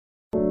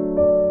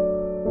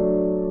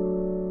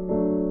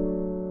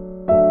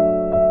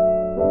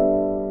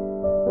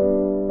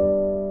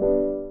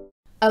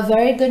A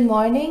very good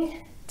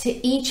morning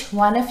to each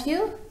one of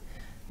you.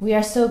 We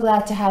are so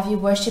glad to have you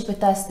worship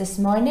with us this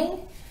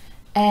morning.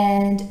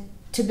 And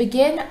to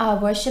begin our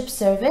worship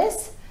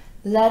service,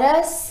 let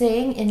us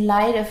sing in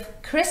light of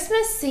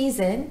Christmas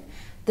season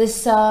the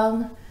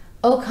song,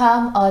 O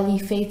Come All Ye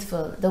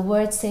Faithful. The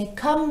words say,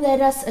 come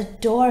let us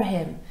adore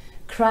him,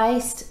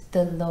 Christ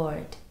the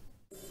Lord.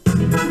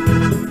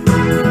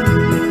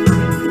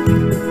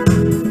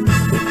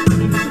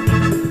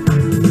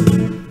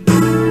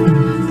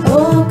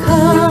 O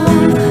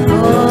come,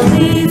 all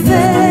ye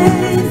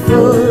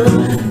faithful,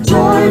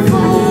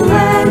 joyful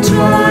and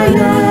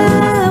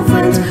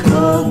triumphant.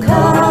 O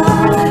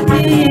come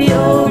ye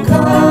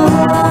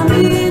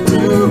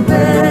to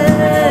Bethlehem.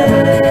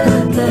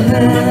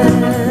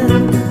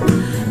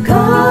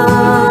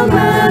 Come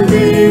and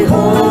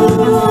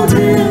behold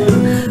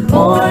him,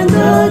 born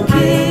the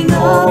King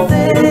of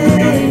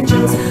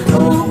angels.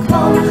 O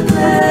come,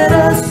 let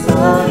us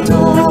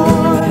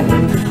adore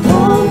him.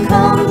 O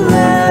come,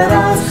 let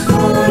us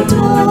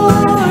adore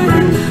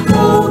him.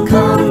 Oh,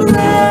 come,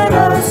 let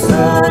us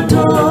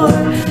adore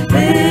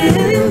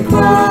in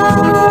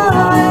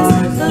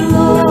Christ the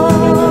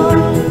Lord.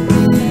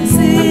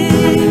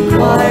 Sing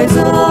choirs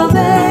of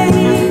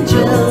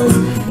angels,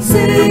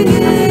 sing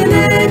in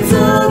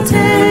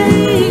exultation,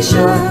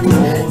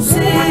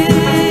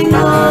 sing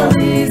all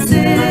ye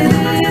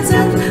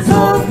citizens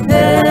of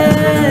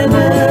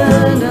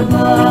heaven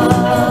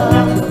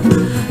above.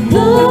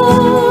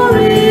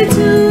 Glory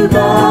to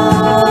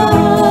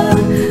God,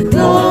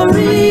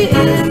 glory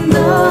in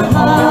the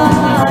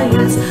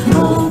highest.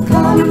 Oh,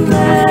 come,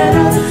 let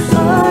us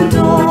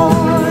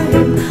adore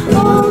him.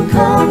 Oh,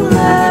 come,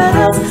 let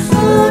us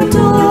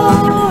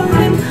adore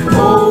him.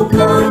 Oh,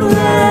 come,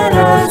 let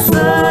us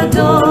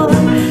adore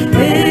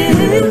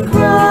in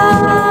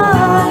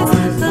Christ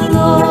the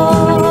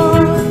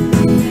Lord.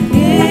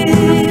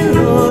 Yea,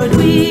 Lord,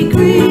 we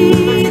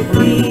greet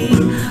thee,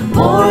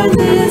 for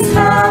this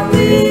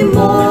happy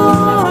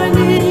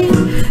morning.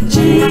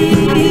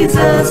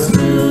 Jesus,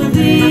 to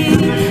thee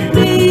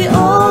be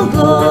all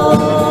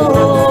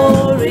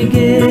glory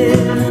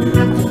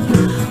given.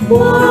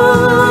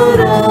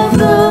 Word of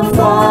the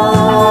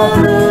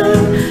Father,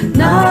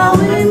 now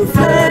in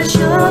flesh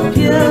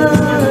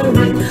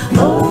appearing.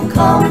 Oh,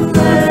 come,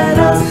 let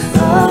us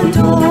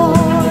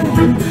adore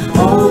him.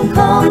 Oh,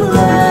 come,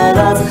 let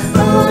us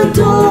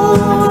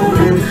adore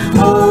him.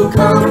 Oh,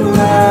 come,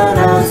 let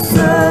us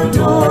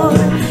adore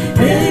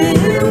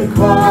in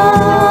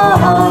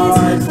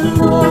Christ the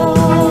Lord.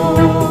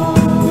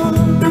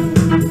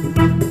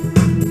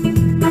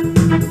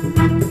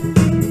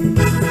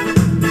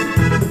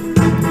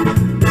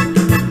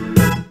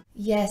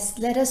 Yes,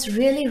 let us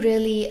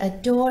really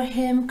adore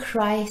him,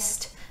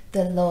 Christ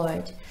the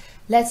Lord.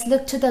 Let's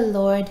look to the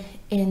Lord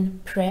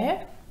in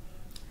prayer.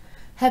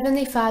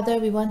 Heavenly Father,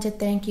 we want to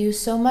thank you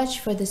so much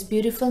for this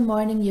beautiful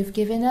morning you've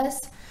given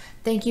us.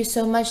 Thank you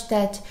so much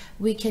that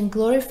we can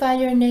glorify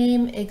your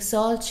name,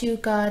 exalt you,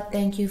 God.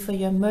 Thank you for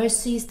your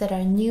mercies that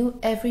are new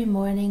every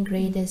morning.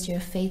 Great is your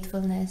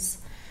faithfulness.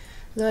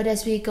 Lord,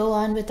 as we go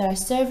on with our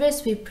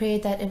service, we pray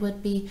that it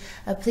would be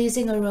a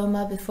pleasing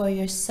aroma before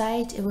your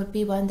sight. It would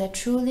be one that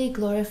truly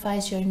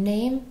glorifies your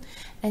name.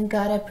 And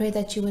God, I pray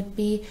that you would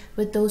be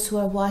with those who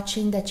are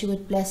watching, that you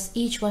would bless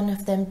each one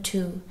of them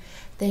too.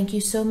 Thank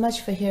you so much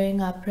for hearing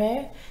our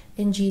prayer.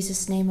 In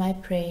Jesus' name I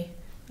pray.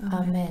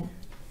 Amen.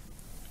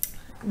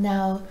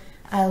 Now,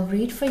 I'll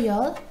read for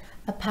y'all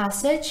a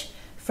passage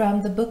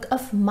from the book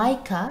of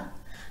Micah,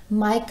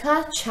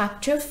 Micah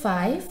chapter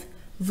 5,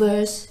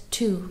 verse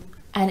 2.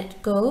 And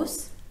it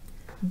goes,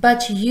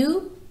 but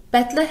you,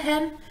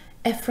 Bethlehem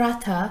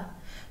Ephrathah,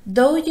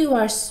 though you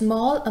are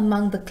small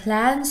among the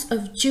clans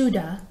of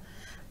Judah,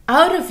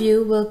 out of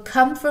you will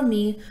come for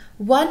me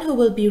one who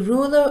will be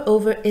ruler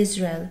over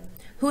Israel,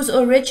 whose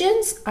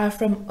origins are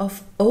from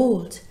of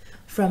old,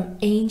 from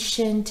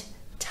ancient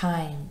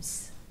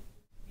times.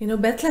 You know,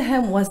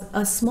 Bethlehem was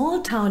a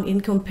small town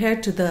in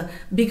compared to the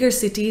bigger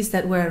cities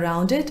that were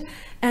around it.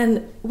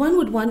 And one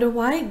would wonder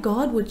why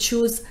God would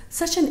choose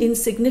such an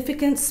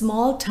insignificant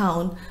small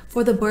town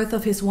for the birth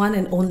of his one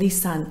and only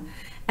son.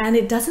 And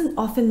it doesn't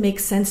often make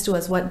sense to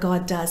us what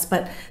God does.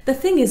 But the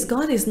thing is,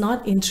 God is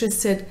not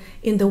interested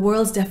in the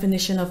world's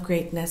definition of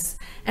greatness.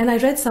 And I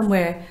read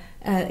somewhere,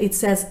 it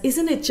says,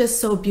 isn't it just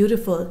so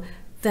beautiful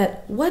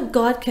that what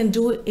God can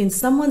do in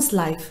someone's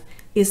life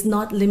is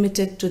not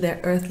limited to their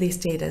earthly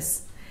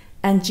status.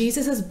 And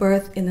Jesus'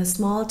 birth in a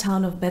small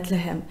town of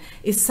Bethlehem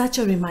is such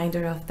a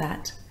reminder of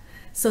that.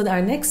 So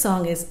our next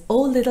song is O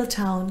Little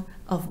Town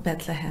of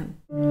Bethlehem.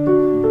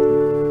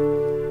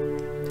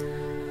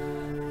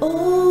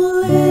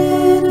 O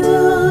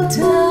little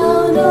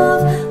town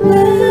of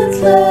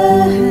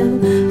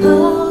Bethlehem,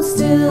 how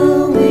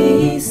still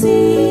we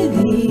see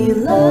thee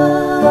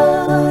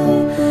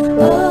lie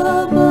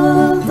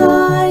above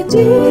thy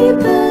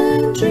deep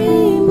and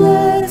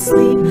dreamless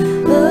sleep.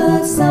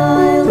 The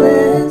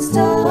silent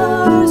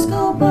stars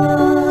go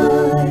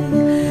by,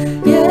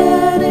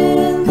 yet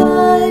in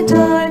thy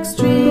dark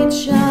street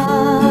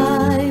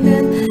shine,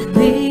 and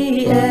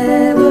the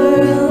ever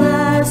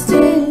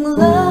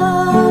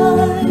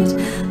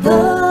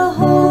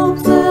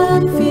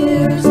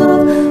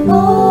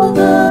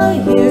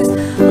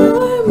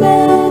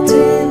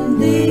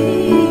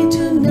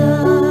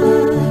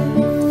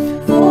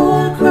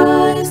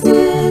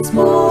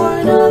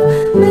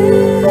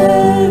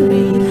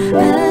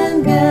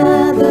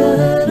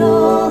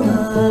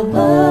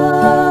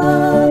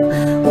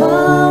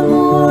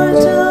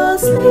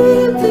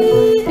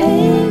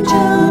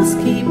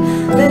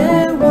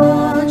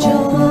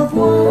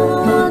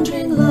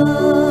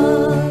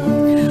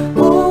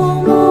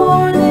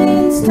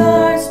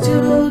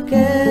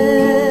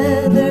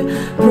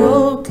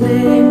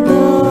proclaim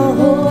the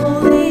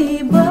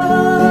holy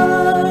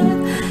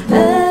birth,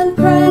 and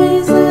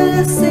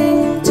praises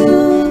sing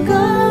to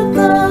God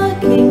the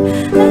King,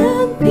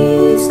 and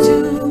peace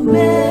to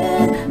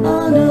men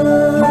on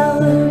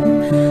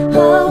earth.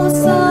 How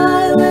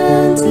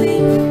silently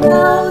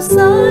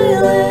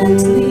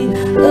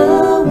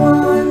the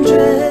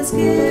wondrous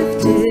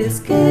gift is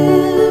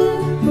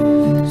given.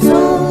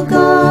 So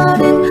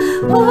God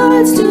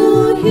imparts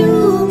to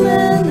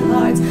human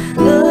hearts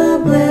the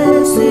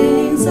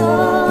blessings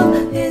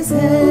of His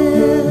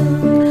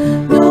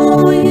hand.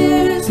 No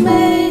ears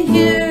may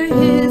hear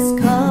His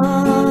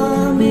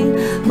coming,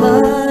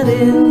 but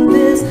in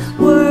this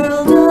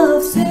world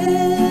of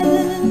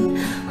sin,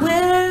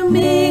 where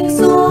meek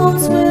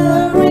souls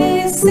will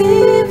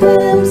receive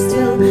Him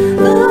still,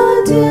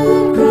 the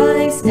dear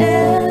Christ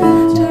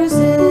enters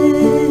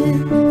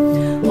in.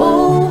 O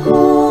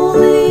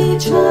holy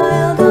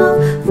child of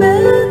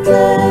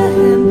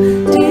Bethlehem,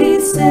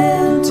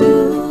 descend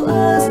to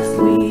us,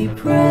 we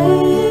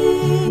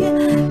pray.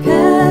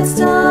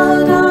 Cast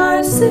out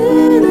our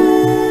sin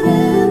and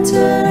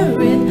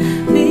enter in,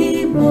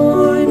 be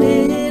born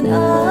in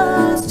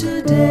us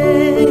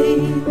today.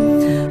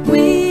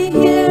 We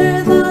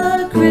hear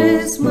the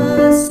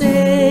Christmas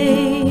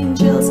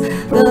angels,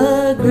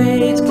 the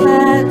great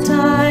glad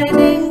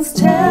tidings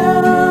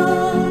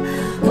tell.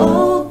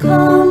 Oh,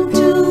 come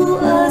to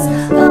us,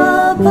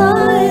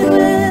 abide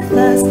with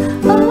us,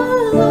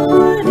 our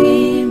Lord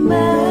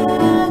Emmanuel.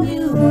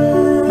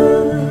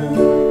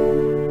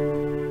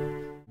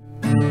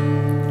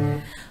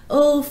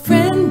 Oh,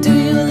 friend, do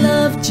you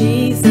love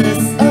Jesus?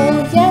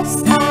 Oh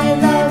yes, I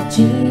love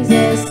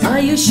Jesus. Are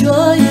you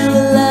sure you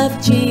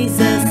love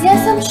Jesus?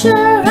 Yes, I'm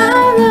sure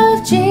I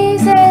love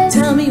Jesus.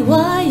 Tell me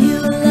why you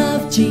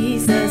love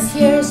Jesus.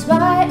 Here's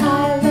why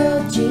I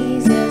love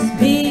Jesus.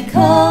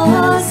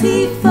 Because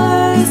He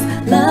first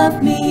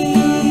loved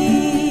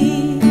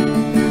me.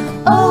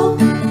 Oh,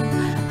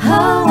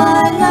 how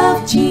I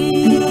love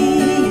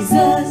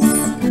Jesus.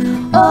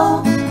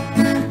 Oh,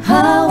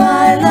 how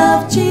I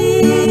love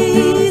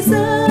Jesus.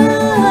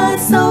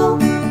 Oh,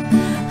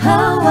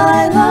 how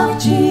I love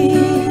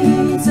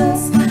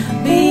Jesus.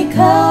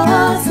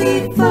 Because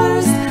He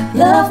first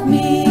loved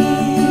me.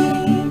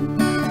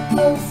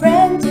 Oh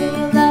friend, do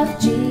you love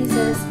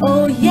Jesus?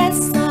 Oh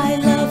yes, I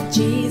love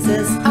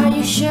Jesus. Are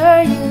you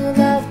sure you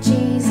love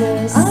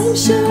Jesus? I'm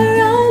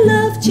sure I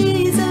love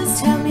Jesus.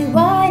 Tell me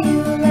why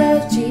you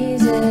love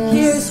Jesus.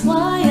 Here's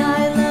why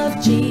I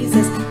love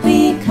Jesus.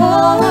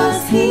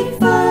 Because He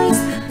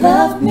first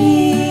loved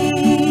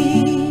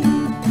me.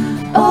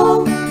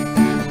 Oh,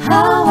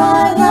 how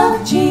I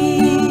love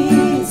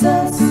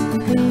Jesus.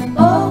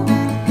 Oh,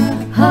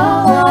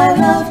 how I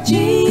love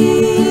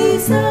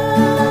Jesus.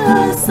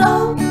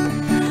 Oh,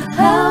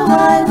 how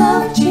I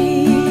love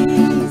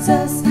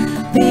Jesus.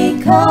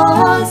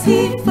 Because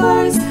He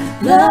first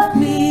loved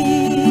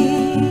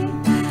me.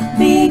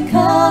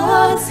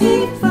 Because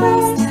He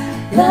first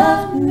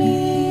loved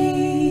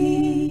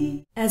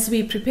me. As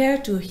we prepare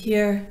to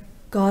hear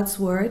God's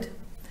word,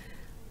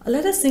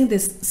 let us sing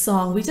this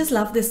song. We just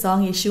love this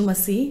song, Yeshu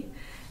Masih.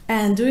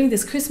 And during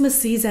this Christmas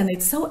season,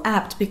 it's so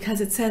apt because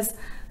it says,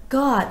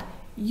 God,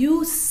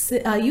 you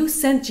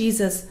sent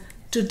Jesus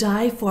to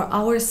die for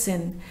our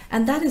sin.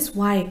 And that is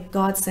why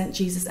God sent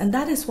Jesus. And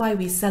that is why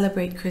we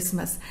celebrate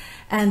Christmas.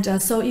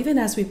 And so even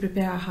as we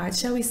prepare our hearts,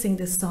 shall we sing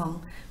this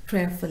song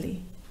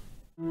prayerfully?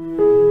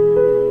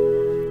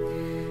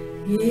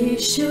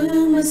 Yeshu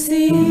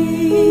Masih,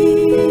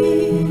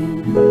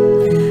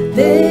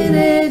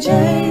 तेरे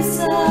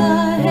जैसा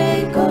है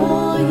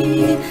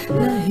कोई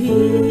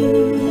नहीं,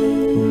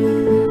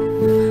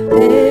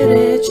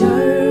 तेरे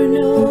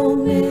चरणों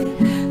में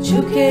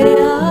झुके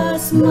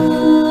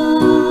आसमान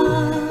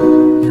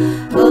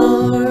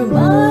और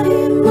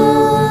महिमा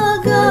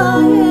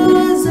गाए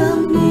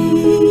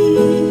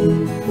ज़मीन।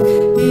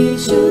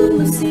 यीशु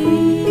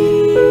मसीह,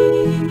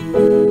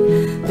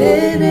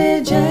 तेरे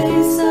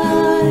जैसा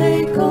है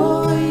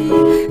कोई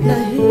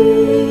नहीं,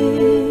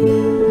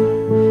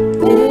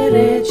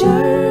 तेरे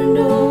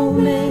चरणों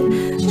में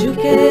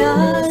झुके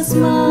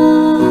आसमान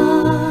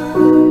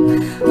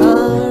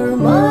और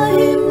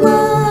महिमा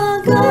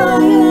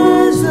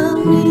गाए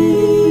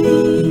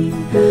ज़मीन।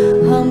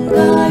 हम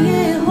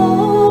गाए हो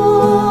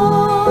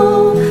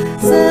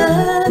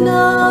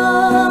सना,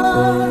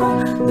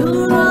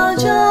 दूर आ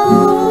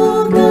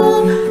जाओगा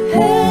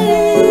हे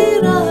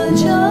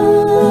राजा,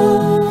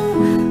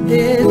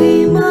 तेरी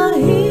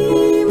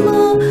महिमा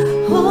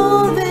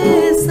होवे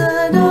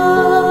सदा।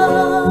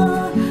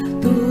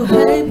 तू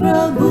है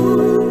प्रभु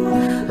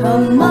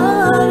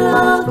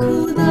हमारा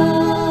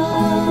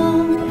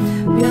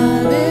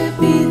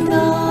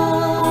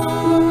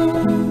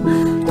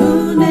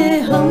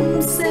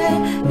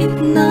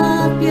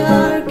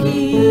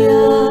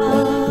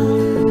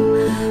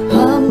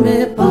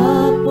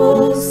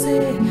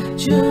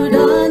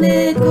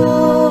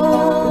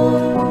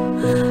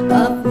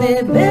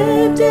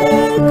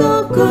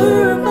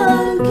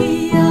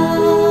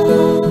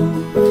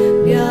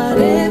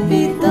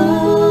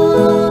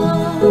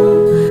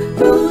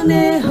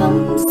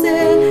हमसे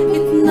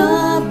इतना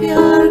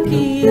प्यार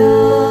किया,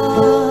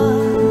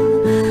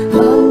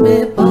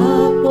 हमें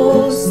पापों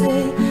से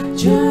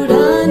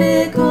छुड़ाने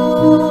को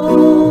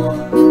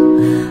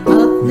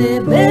अपने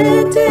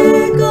बेटे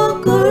को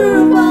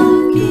कुर्बान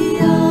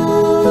किया।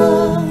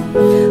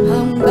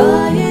 हम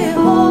गाए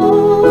हो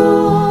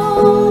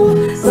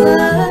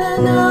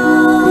सना,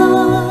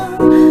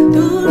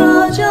 तू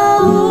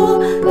राजाओं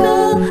का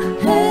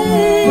है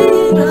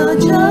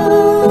राजा,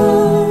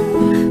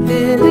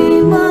 तेरी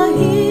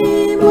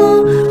महिमा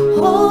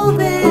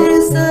होवे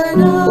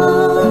सदा।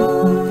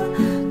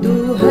 तू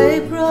है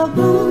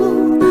प्रभु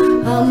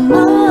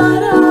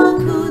हमारा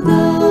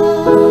खुदा,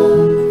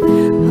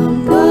 हम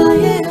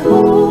गाए हो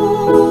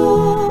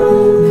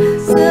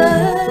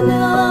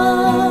सना,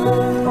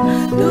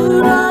 तू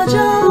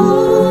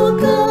राजाओं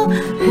का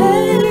है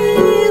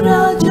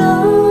राजा,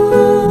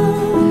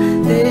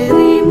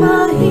 तेरी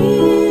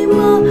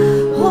महिमा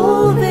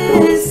होवे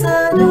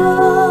सदा।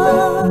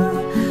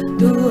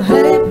 तू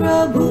है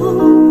प्रभु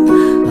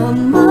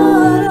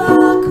हमारा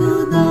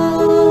खुदा,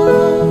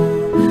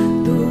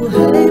 तू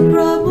है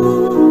प्रभु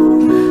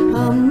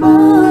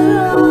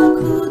हमारा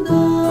खुदा।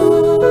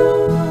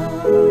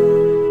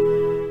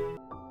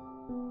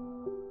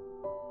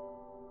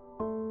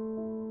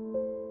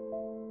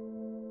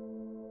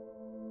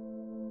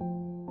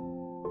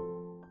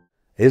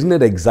 Isn't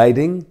it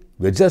exciting?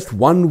 We're just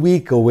 1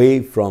 week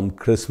away from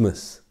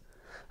Christmas.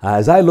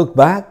 As I look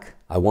back,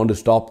 I want to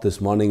stop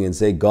this morning and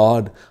say,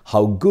 God,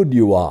 how good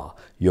you are.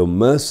 Your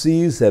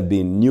mercies have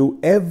been new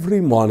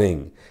every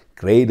morning.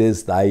 Great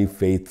is thy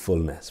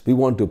faithfulness. We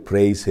want to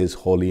praise his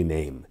holy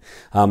name.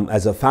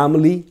 As a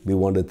family, we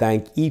want to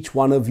thank each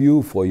one of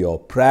you for your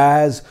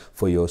prayers,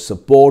 for your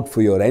support,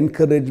 for your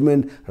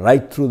encouragement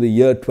right through the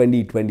year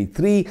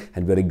 2023.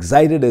 And we're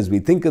excited as we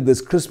think of this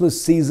Christmas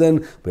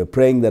season. We're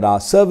praying that our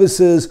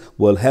services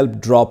will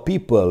help draw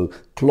people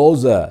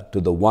closer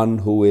to the one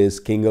who is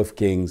King of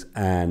Kings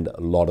and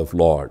Lord of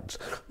Lords.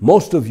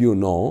 Most of you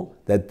know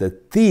that the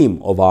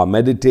theme of our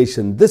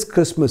meditation this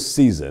Christmas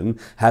season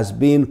has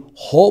been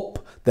hope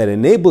that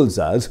enables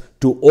us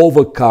to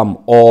overcome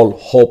all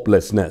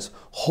hopelessness.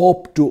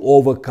 Hope to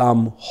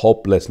overcome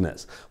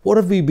hopelessness. What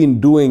have we been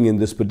doing in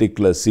this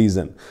particular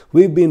season?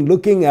 We've been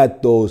looking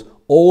at those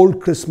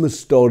old Christmas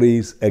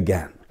stories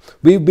again.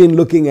 We've been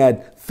looking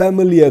at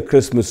familiar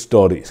Christmas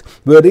stories.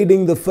 We're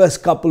reading the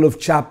first couple of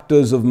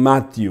chapters of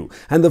Matthew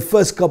and the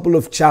first couple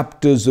of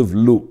chapters of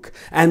Luke.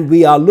 And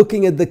we are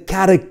looking at the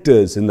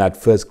characters in that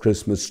first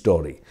Christmas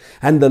story.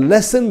 And the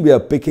lesson we are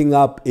picking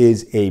up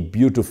is a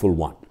beautiful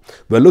one.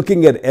 We're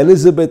looking at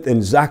Elizabeth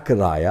and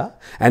Zachariah,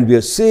 and we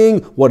are seeing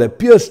what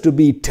appears to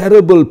be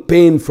terrible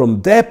pain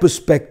from their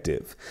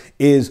perspective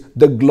is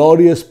the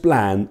glorious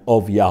plan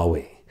of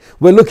Yahweh.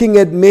 We're looking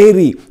at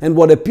Mary, and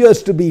what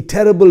appears to be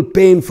terrible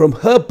pain from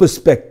her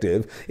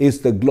perspective is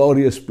the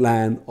glorious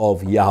plan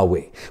of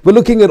Yahweh. We're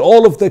looking at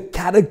all of the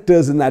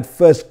characters in that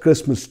first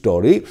Christmas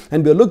story,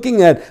 and we're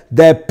looking at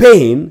their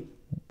pain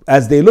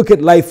as they look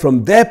at life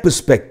from their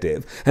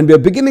perspective, and we are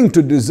beginning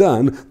to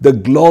discern the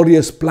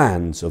glorious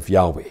plans of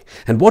Yahweh.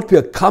 And what we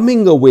are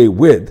coming away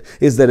with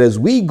is that as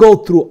we go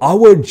through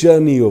our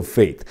journey of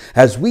faith,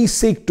 as we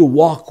seek to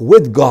walk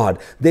with God,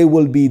 there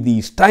will be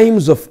these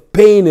times of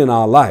pain in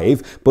our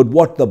life, but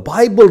what the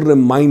Bible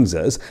reminds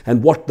us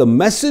and what the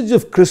message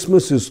of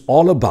Christmas is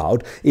all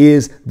about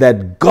is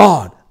that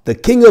God, the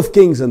King of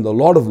Kings and the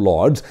Lord of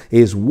Lords,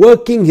 is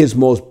working his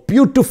most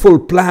beautiful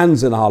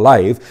plans in our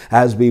life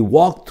as we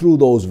walk through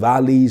those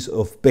valleys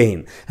of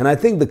pain. And I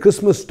think the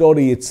Christmas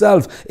story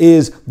itself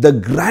is the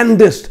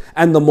grandest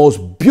and the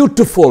most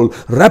beautiful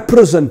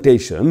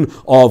representation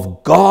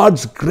of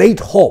God's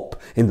great hope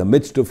in the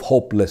midst of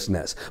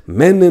hopelessness.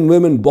 Men and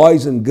women,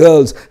 boys and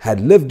girls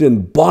had lived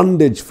in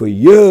bondage for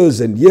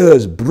years and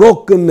years,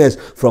 brokenness,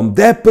 from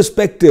their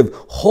perspective,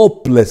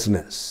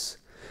 hopelessness.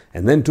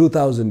 And then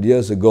 2,000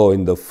 years ago,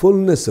 in the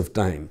fullness of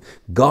time,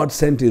 God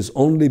sent his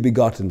only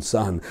begotten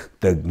Son,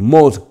 the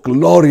most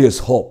glorious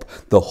hope,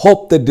 the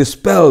hope that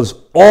dispels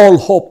all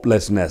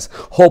hopelessness,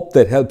 hope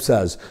that helps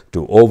us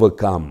to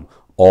overcome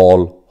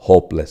all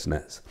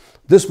hopelessness.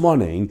 This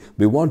morning,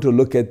 we want to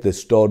look at the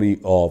story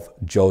of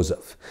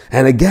Joseph.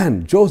 And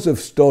again,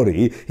 Joseph's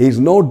story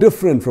is no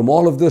different from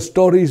all of the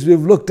stories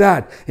we've looked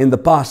at in the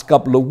past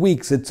couple of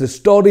weeks. It's a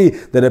story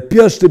that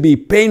appears to be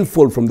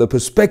painful from the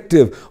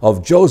perspective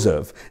of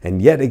Joseph,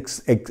 and yet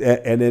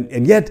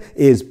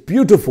is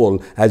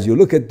beautiful as you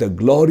look at the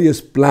glorious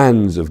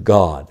plans of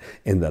God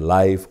in the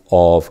life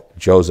of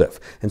Joseph.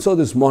 And so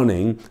this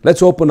morning,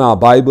 let's open our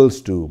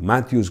Bibles to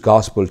Matthew's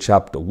Gospel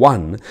chapter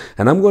 1,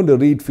 and I'm going to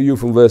read for you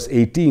from verse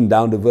 18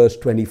 down to verse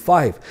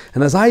 25.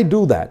 And as I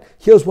do that,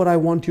 here's what I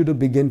want you to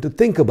begin to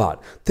think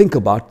about. Think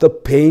about the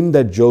pain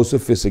that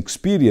Joseph is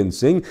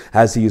experiencing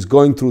as he is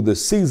going through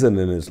this season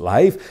in his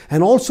life,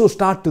 and also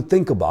start to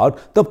think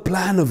about the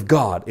plan of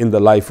God in the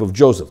life of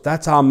Joseph.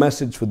 That's our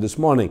message for this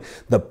morning.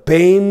 The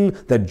pain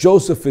that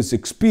Joseph is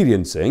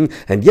experiencing,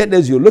 and yet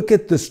as you look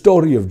at the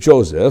story of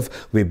Joseph,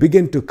 we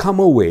begin to come come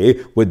away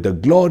with the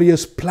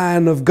glorious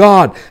plan of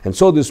God. And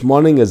so this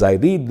morning, as I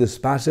read this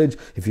passage,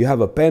 if you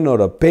have a pen or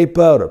a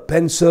paper or a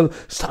pencil,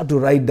 start to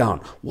write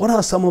down, what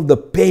are some of the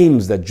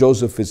pains that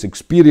Joseph is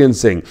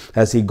experiencing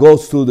as he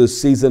goes through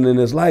this season in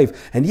his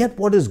life? And yet,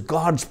 what is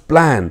God's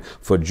plan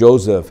for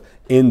Joseph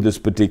in this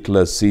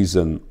particular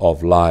season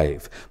of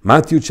life?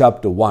 Matthew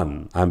chapter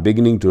 1, I'm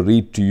beginning to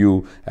read to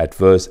you at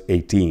verse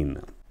 18.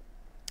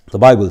 The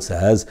Bible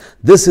says,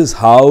 "This is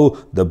how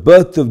the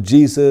birth of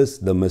Jesus,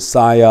 the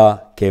Messiah,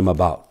 came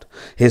about.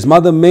 His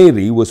mother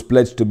Mary was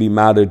pledged to be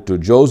married to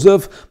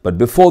Joseph, but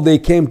before they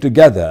came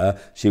together,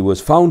 she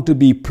was found to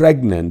be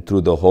pregnant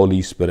through the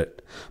Holy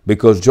Spirit.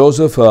 Because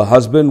Joseph, her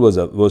husband,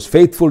 was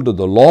faithful to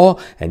the law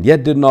and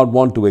yet did not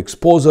want to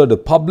expose her to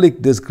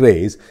public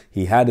disgrace,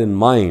 he had in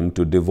mind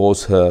to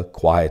divorce her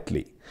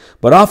quietly.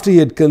 But after he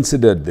had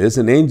considered this,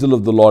 an angel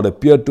of the Lord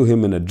appeared to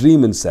him in a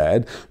dream and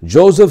said,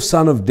 'Joseph,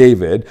 son of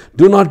David,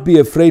 do not be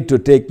afraid to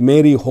take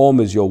Mary home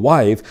as your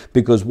wife,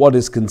 because what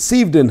is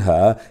conceived in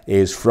her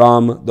is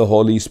from the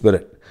Holy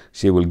Spirit.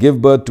 She will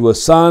give birth to a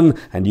son,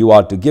 and you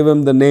are to give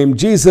him the name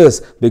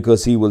Jesus,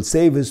 because he will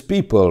save his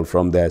people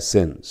from their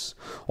sins.'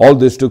 All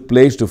this took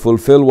place to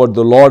fulfill what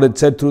the Lord had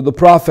said through the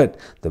prophet.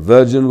 'The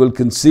virgin will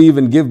conceive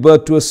and give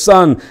birth to a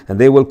son, and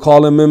they will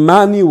call him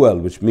Emmanuel,'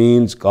 which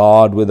means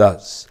God with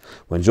us.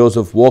 When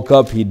Joseph woke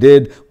up, he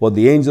did what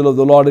the angel of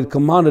the Lord had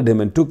commanded him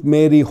and took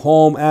Mary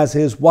home as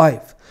his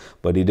wife.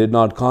 But he did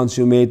not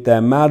consummate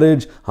their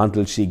marriage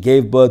until she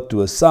gave birth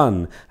to a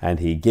son, and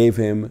he gave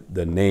him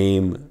the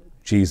name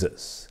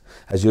Jesus."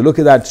 As you look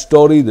at that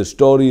story, the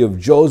story of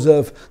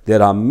Joseph,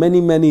 there are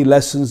many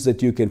lessons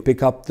that you can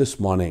pick up this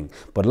morning.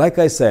 But like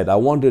I said, I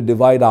want to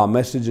divide our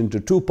message into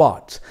two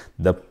parts: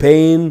 the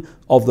pain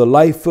of the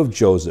life of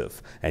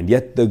Joseph, and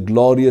yet the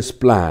glorious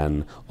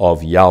plan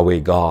of Yahweh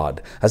God.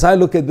 As I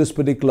look at this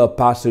particular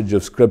passage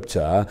of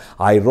Scripture,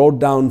 I wrote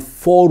down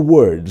 4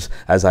 words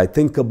as I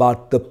think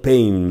about the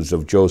pains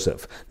of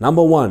Joseph.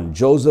 Number 1,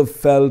 Joseph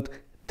felt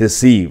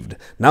deceived.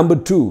 Number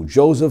 2,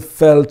 Joseph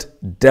felt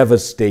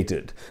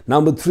devastated.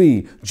 Number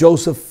 3,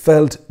 Joseph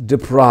felt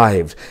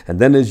deprived. And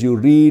then as you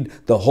read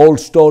the whole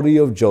story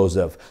of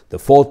Joseph, the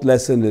 4th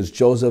lesson is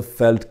Joseph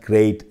felt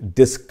great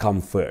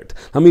discomfort.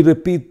 Let me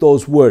repeat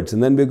those words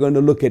and then we're going to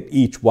look at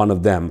each one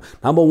of them.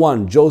 Number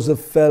 1,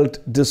 Joseph felt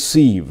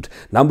deceived.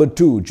 Number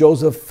 2,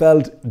 Joseph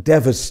felt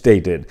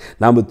devastated.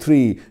 Number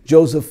 3,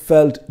 Joseph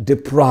felt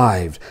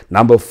deprived.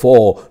 Number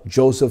 4,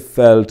 Joseph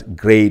felt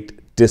great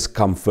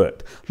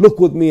discomfort. Look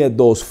with me at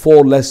those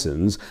 4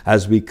 lessons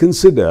as we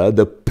consider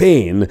the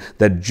pain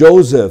that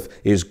Joseph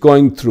is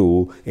going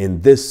through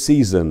in this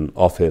season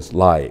of his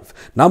life.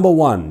 Number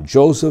 1,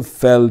 Joseph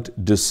felt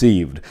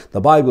deceived.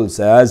 The Bible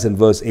says in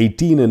verse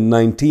 18 and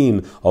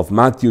 19 of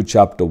Matthew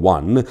chapter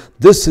 1,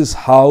 "This is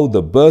how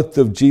the birth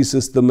of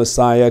Jesus the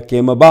Messiah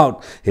came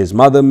about. His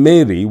mother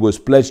Mary was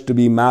pledged to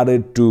be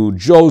married to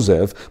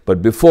Joseph,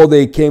 but before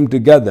they came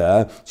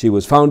together, she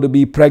was found to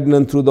be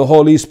pregnant through the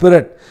Holy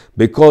Spirit.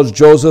 Because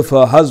Joseph,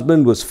 her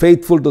husband, was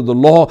faithful to the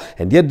law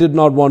and yet did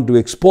not want to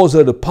expose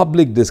her to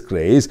public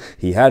disgrace,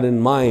 he had in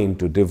mind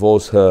to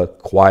divorce her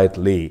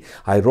quietly."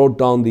 I wrote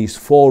down these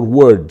 4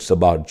 words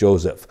about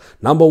Joseph.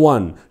 Number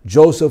 1,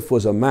 Joseph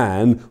was a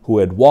man who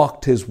had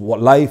walked his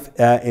life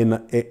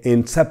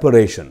in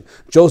separation.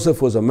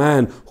 Joseph was a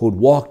man who had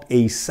walked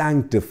a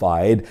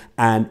sanctified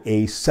and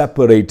a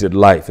separated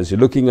life. As you're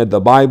looking at the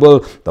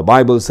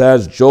Bible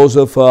says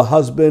Joseph, her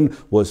husband,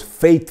 was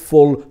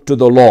faithful to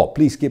the law.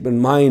 Please keep in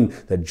mind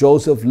that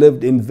Joseph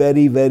lived in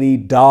very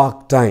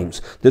dark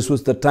times. This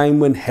was the time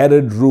when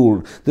Herod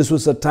ruled. This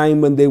was a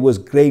time when there was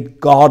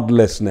great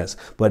godlessness.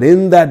 But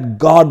in that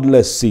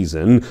godless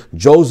season,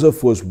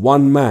 Joseph was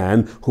one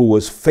man who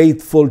was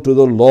faithful to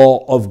the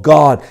law of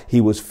God.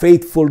 He was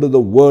faithful to the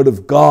word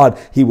of God.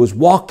 He was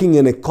walking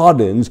in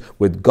accordance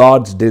with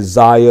God's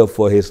desire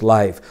for his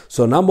life.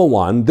 So number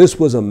 1, this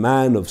was a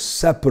man of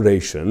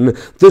separation.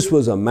 This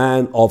was a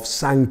man of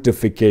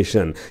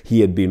sanctification. He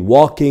had been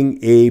walking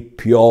a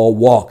pure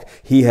walk.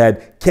 He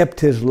had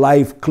kept his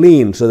life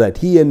clean so that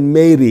he and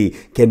Mary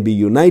can be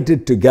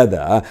united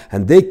together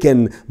and they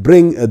can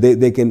bring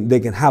they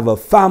can have a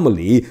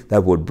family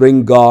that would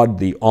bring God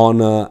the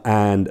honor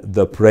and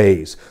the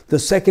praise. The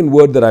second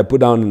word that I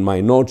put down in my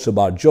notes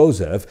about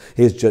Joseph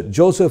is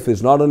Joseph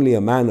is not only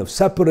a man of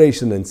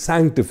separation and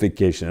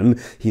sanctification,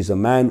 he's a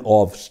man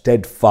of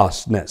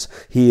steadfastness.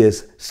 He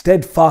is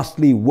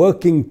steadfastly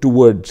working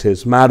towards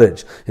his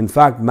marriage. In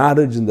fact,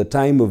 marriage in the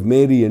time of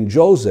Mary and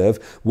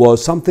Joseph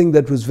was something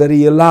that was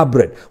very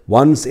elaborate.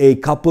 Once a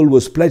couple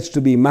was pledged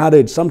to be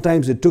married,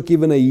 sometimes it took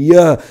even a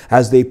year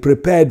as they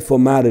prepared for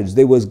marriage.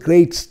 There was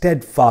great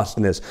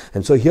steadfastness.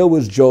 And so here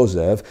was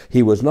Joseph.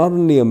 He was not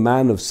only a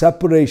man of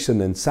separation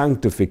and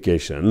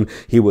sanctification,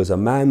 he was a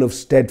man of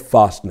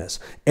steadfastness.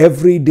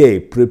 Every day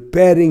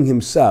preparing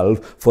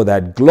himself for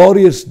that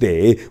glorious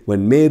day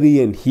when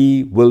Mary and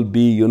he will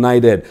be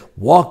united,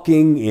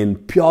 walking in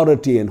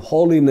purity and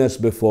holiness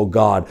before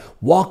God,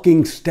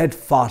 walking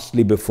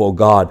steadfastly before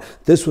God.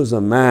 This was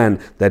a man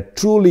that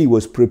truly was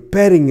was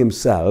preparing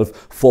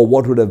himself for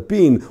what would have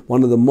been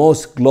one of the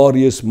most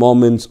glorious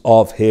moments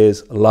of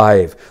his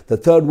life. The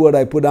third word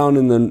I put down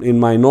in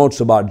my notes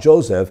about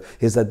Joseph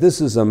is that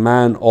this is a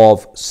man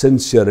of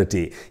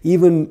sincerity.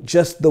 Even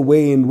just the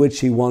way in which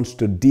he wants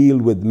to deal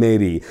with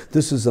Mary,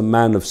 this is a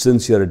man of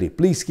sincerity.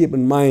 Please keep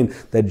in mind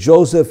that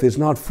Joseph is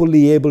not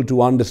fully able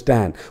to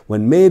understand.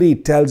 When Mary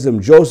tells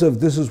him, Joseph,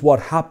 this is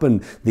what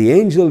happened. The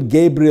angel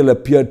Gabriel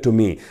appeared to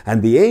me,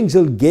 and the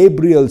angel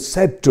Gabriel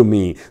said to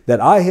me that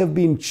I have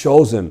been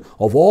chosen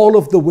of all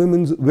of the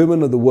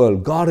women of the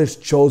world. God has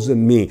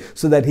chosen me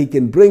so that he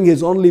can bring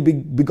his only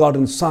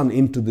begotten son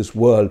into this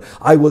world.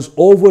 I was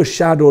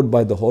overshadowed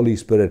by the Holy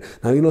Spirit.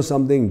 Now, you know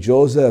something?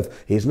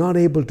 Joseph is not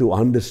able to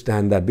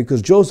understand that,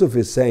 because Joseph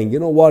is saying, you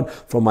know what,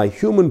 from my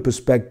human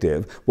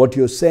perspective, what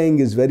you're saying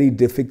is very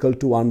difficult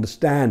to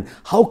understand.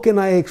 How can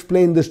I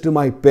explain this to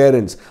my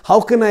parents? How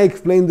can I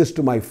explain this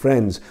to my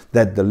friends,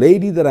 that the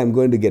lady that I'm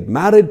going to get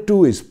married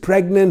to is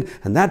pregnant,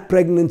 and that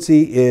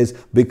pregnancy is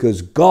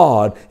because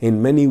God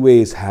in many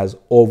ways has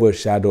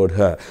overshadowed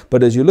her?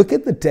 But as you look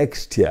at the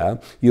text here,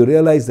 you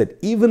realize that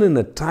even in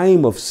a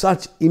time of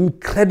such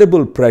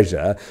incredible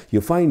pressure,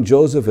 you find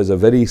Joseph as a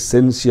very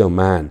sincere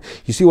man.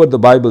 You see what the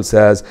Bible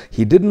says?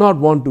 He did not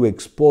want to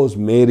expose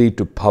Mary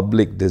to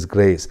public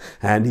disgrace,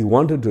 and he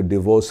wanted to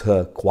divorce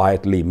her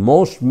quietly.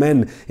 Most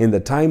men in the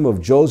time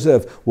of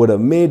Joseph would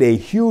have made a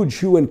huge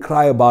hue and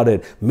cry about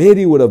it.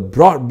 Mary would have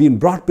been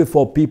brought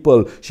before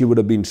people. She would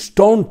have been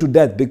stoned to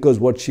death, because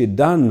what she had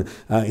done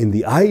in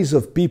the eyes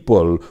of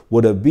people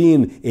would have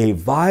been a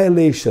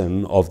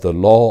violation of the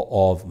law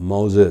of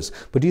Moses.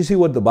 But you see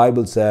what the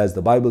Bible says?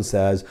 The Bible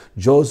says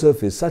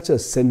Joseph is such a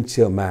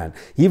sincere man.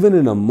 Even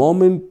in a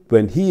moment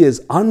when he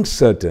is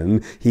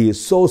uncertain, he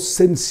is so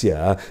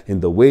sincere in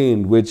the way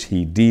in which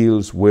he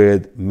deals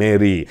with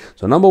Mary.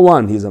 So number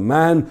one, he's a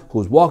man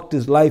who's walked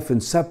his life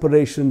in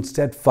separation,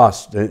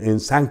 steadfast in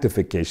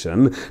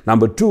sanctification.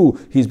 Number two,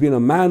 he's been a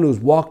man who's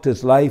walked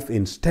his life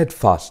in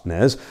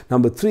steadfastness.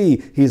 Number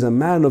three, he's a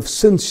man of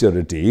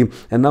sincerity.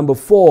 And number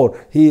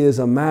four, he is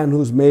a man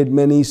who's made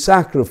many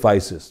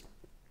sacrifices.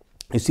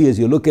 You see, as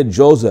you look at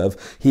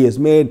Joseph, he has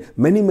made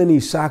many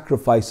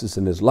sacrifices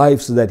in his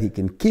life so that he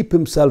can keep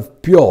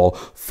himself pure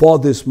for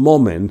this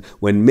moment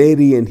when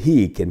Mary and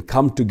he can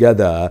come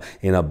together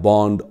in a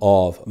bond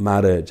of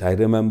marriage. I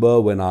remember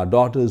when our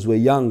daughters were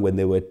young, when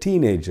they were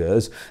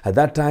teenagers, at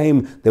that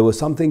time there was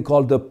something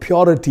called the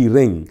purity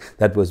ring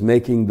that was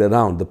making the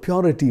round. The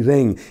purity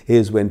ring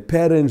is when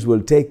parents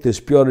will take this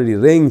purity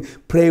ring,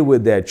 pray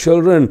with their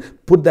children,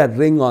 put that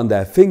ring on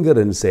their finger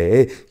and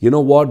say, you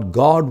know what,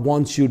 God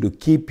wants you to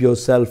keep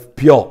yourself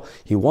pure.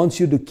 He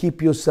wants you to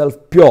keep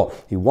yourself pure.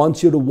 He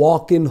wants you to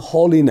walk in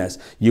holiness.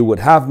 You would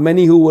have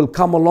many who will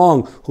come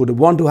along who would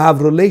want to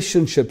have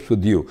relationships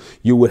with you.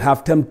 You would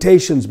have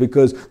temptations,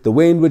 because the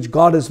way in which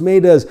God has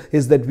made us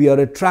is that we are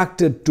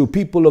attracted to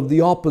people of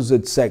the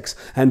opposite sex,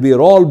 and we are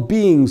all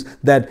beings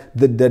that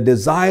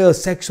desire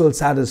sexual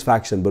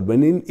satisfaction. But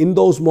when in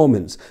those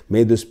moments,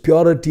 may this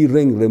purity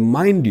ring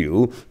remind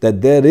you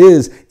that there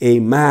is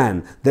a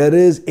man, there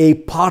is a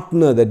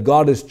partner that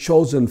God has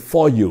chosen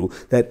for you,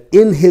 that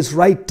in his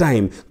right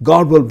time,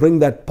 God will bring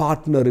that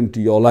partner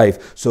into your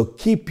life. So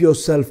keep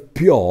yourself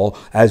pure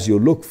as you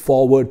look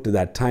forward to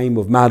that time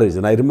of marriage.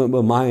 And I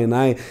remember Maya and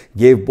I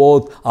gave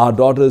both our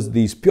daughters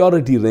these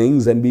purity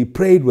rings, and we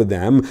prayed with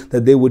them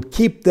that they would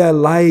keep their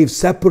lives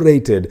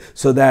separated,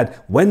 so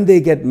that when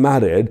they get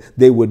married,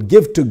 they would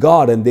give to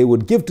God and they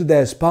would give to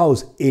their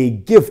spouse a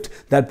gift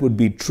that would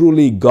be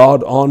truly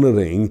God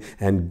honoring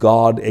and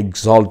God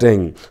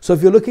exalting. So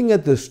if you're looking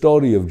at the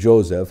story of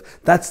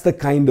Joseph, that's the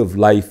kind of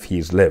life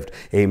he's lived.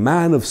 A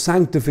man of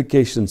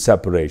sanctification,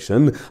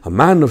 separation, a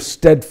man of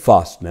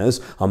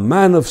steadfastness, a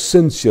man of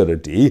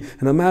sincerity,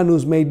 and a man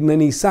who's made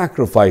many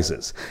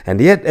sacrifices.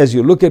 And yet, as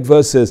you look at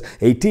verses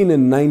 18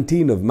 and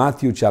 19 of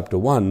Matthew chapter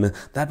 1,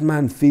 that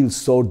man feels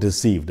so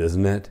deceived,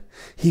 isn't it?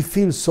 He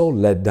feels so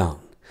let down.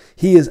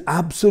 He is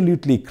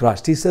absolutely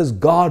crushed. He says,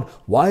 God,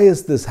 why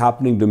is this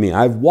happening to me?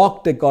 I've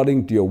walked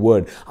according to your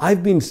word.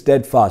 I've been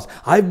steadfast.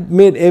 I've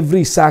made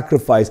every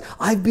sacrifice.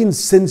 I've been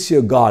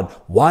sincere, God.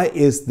 Why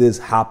is this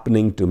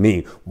happening to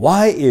me?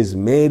 Why is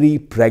Mary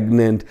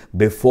pregnant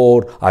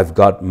before I've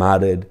got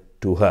married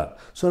to her?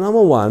 So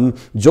number one,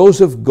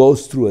 Joseph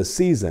goes through a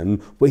season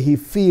where he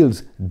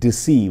feels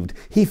deceived.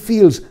 He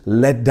feels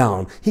let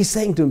down. He's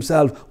saying to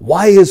himself,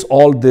 why is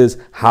all this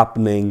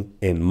happening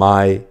in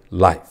my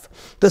life?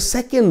 The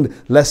second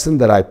lesson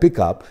that I pick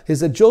up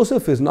is that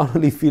Joseph is not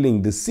only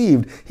feeling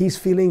deceived, he's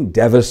feeling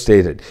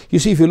devastated. You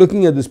see, if you're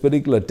looking at this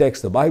particular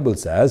text, the Bible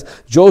says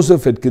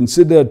Joseph had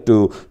considered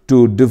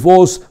to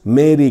divorce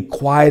Mary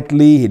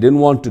quietly. He didn't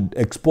want to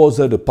expose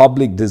her to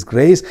public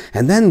disgrace.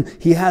 And then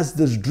he has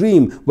this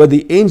dream where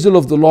the angel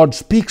of the Lord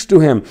speaks to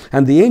him,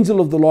 and the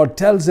angel of the Lord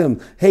tells him,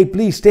 hey,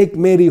 please take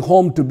Mary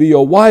home to be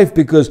your wife,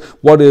 because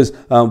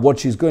what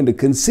she's going to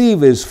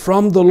conceive is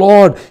from the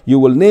Lord. You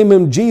will name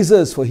him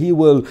Jesus, for he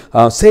will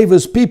save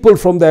his people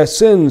from their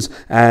sins.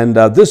 And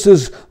this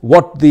is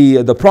what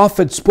the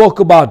prophet spoke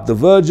about. The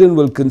virgin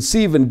will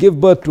conceive and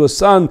give birth to a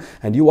son,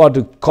 and you are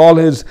to call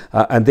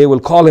and they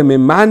will call him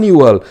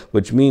Emmanuel,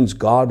 which means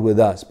God with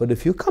us. But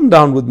if you come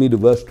down with me to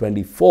verse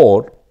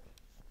 24,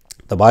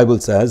 the Bible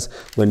says,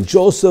 when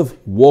Joseph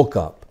woke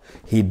up,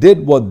 he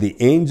did what the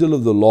angel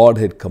of the Lord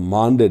had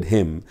commanded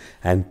him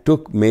and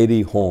took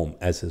Mary home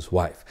as his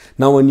wife.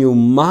 Now, when you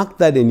mark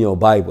that in your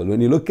Bible, when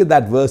you look at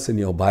that verse in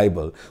your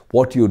Bible,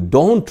 what you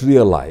don't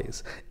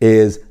realize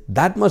is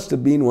that must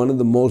have been one of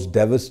the most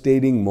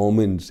devastating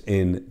moments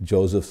in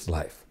Joseph's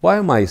life. Why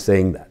am I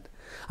saying that?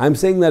 I'm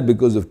saying that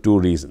because of two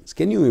reasons.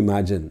 Can you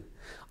imagine?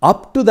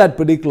 Up to that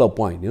particular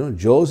point,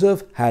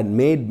 Joseph had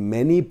made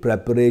many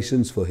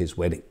preparations for his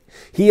wedding.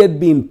 He had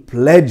been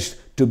pledged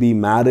to be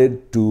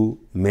married to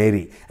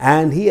Mary,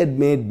 and he had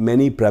made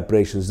many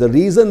preparations. The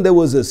reason there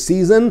was a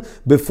season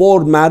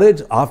before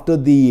marriage, after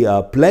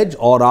the pledge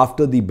or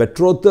after the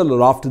betrothal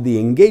or after the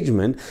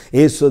engagement,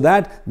 is so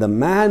that the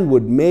man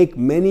would make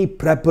many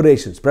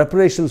preparations.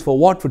 Preparations for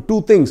what? For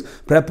two things.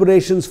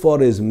 Preparations for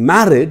his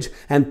marriage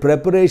and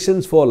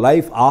preparations for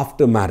life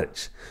after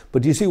marriage.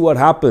 But you see what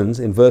happens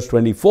in verse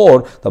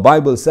 24, the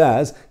Bible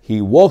says,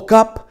 he woke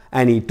up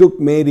and he took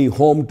Mary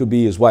home to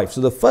be his wife. So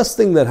the first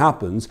thing that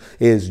happens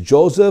is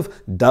Joseph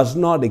does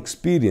not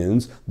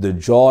experience the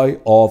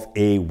joy of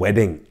a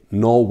wedding.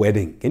 No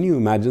wedding. Can you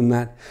imagine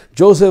that?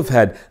 Joseph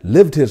had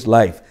lived his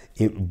life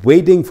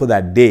waiting for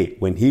that day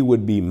when he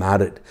would be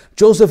married.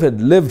 Joseph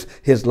had lived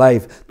his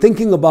life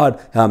thinking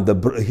about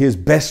his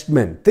best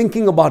men,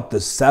 thinking about the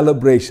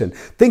celebration,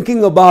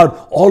 thinking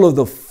about all of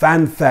the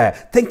fanfare,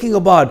 thinking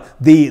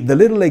about the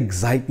little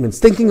excitements,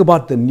 thinking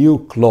about the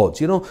new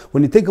clothes.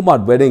 When you think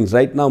about weddings,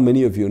 right now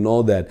many of you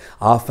know that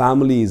our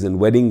family is in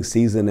wedding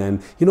season,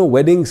 and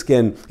weddings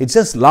it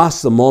just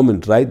lasts a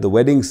moment, right? The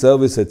wedding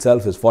service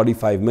itself is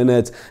 45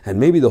 minutes and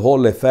maybe the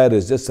whole affair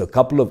is just a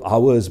couple of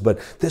hours, but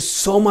there's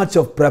so much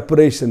of preparation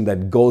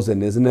that goes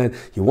in, isn't it?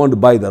 You want to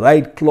buy the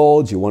right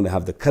clothes, you want to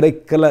have the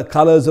correct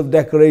colors of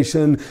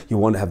decoration, you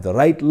want to have the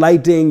right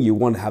lighting, you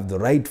want to have the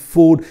right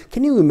food.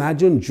 Can you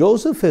imagine?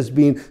 Joseph has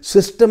been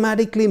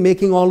systematically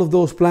making all of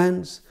those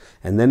plans,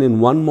 and then in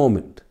one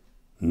moment,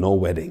 no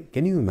wedding.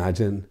 Can you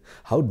imagine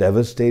how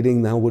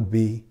devastating that would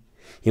be?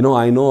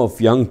 I know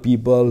of young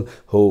people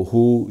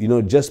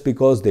who just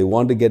because they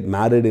want to get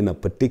married in a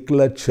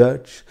particular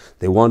church,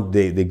 they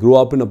grew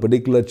up in a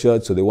particular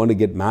church, so they want to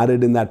get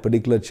married in that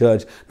particular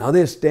church. Now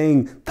they're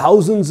staying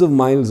thousands of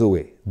miles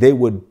away. They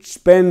would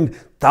spend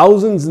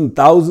thousands and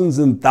thousands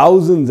and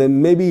thousands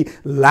and maybe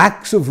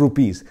lakhs of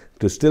rupees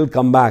to still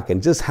come back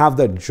and just have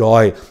that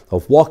joy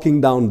of walking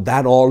down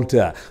that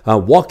altar,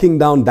 walking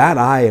down that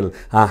aisle,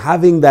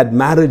 having that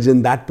marriage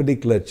in that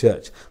particular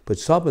church. But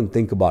stop and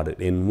think about it.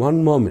 In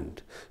one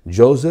moment,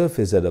 Joseph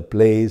is at a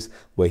place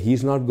where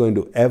he's not going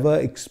to ever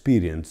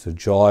experience the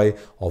joy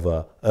of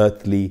an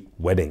earthly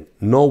wedding.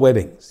 No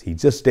weddings. He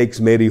just takes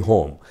Mary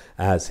home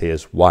as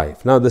his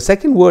wife. Now, the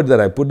second word that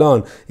I put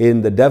down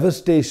in the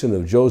devastation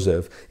of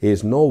Joseph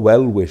is no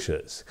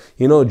well-wishers.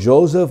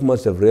 Joseph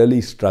must have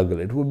really struggled.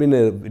 It would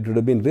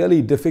have been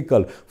really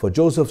difficult for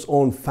Joseph's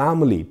own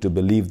family to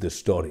believe this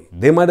story.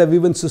 They might have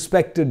even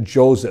suspected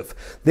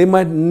Joseph. They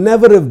might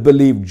never have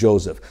believed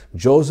Joseph.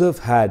 Joseph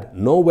had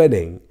no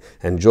wedding,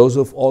 and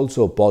Joseph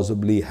also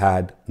possibly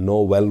had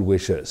no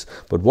well-wishers.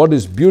 But what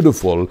is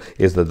beautiful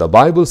is that the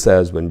Bible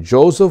says when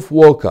Joseph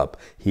woke up,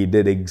 he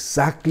did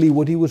exactly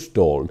what he was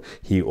told.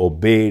 He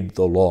obeyed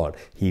the Lord.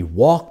 He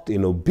walked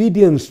in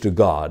obedience to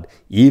God,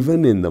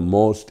 even in the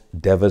most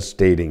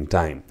devastating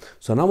time.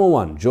 So number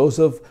one,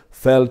 Joseph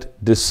felt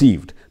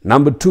deceived.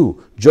 Number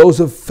two,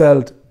 Joseph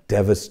felt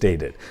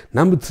devastated.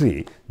 Number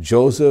three,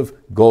 Joseph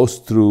goes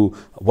through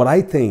what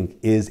I think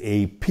is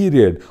a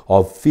period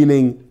of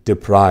feeling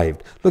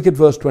deprived. Look at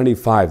verse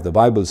 25. The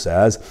Bible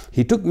says,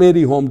 he took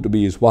Mary home to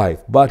be his wife,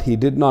 but he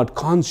did not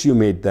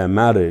consummate their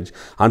marriage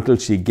until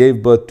she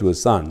gave birth to a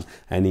son,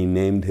 and he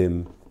named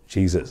him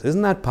Jesus.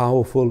 Isn't that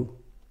powerful?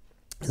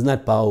 Isn't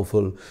that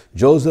powerful?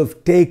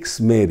 Joseph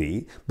takes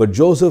Mary, but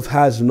Joseph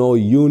has no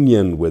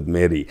union with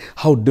Mary.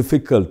 How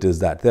difficult is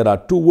that? There are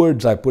two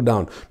words I put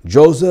down.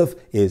 Joseph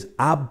is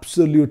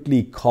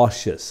absolutely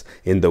cautious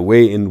in the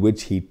way in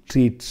which he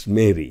treats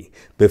Mary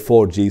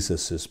before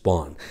Jesus is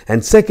born.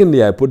 And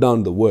secondly, I put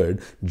down the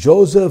word,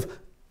 Joseph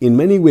in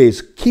many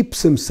ways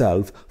keeps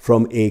himself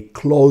from a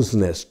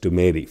closeness to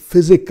Mary,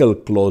 physical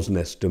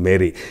closeness to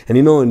Mary. And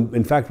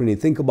in fact, when you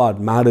think about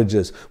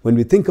marriages, when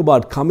we think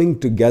about coming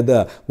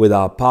together with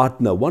our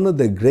partner, one of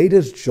the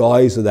greatest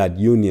joys of that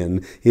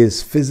union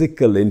is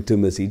physical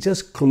intimacy,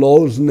 just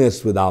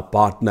closeness with our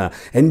partner,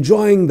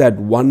 enjoying that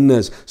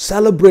oneness,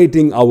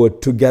 celebrating our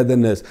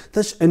togetherness,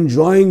 just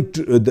enjoying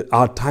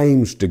our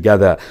times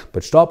together.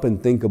 But stop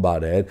and think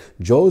about it.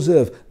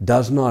 Joseph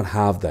does not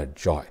have that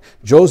joy.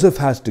 Joseph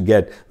has to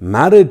get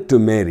married to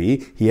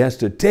Mary. He has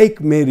to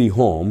take Mary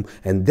home,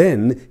 and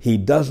then he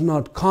does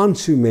not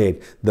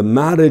consummate the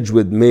marriage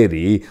with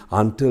Mary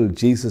until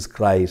Jesus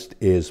Christ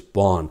is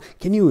born.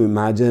 Can you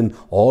imagine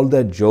all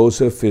that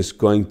Joseph is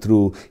going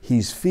through?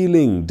 He's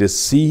feeling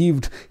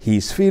deceived.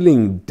 He's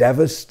feeling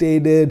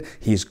devastated.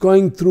 He's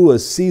going through a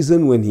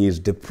season when he is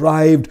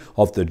deprived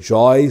of the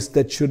joys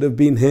that should have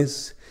been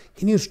his.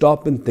 Can you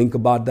stop and think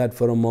about that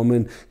for a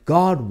moment?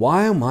 God,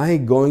 why am I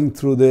going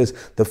through this?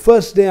 The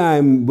first day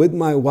I'm with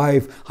my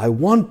wife, I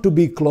want to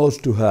be close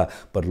to her.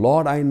 But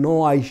Lord, I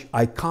know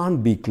I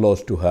can't be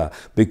close to her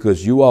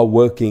because you are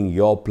working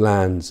your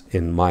plans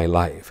in my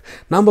life.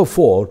 Number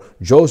 4,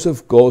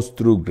 Joseph goes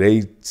through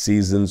great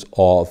seasons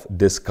of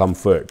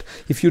discomfort.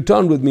 If you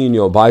turn with me in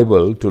your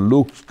Bible to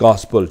Luke's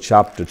Gospel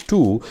chapter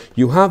 2,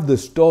 you have the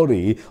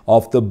story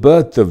of the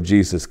birth of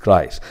Jesus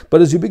Christ.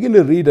 But as you begin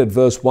to read at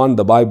verse 1,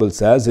 the Bible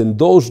says, in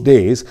those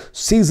days,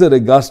 Caesar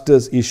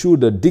Augustus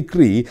issued a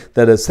decree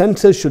that a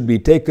census should be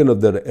taken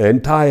of the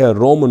entire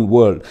Roman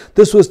world.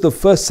 This was the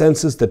first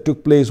census that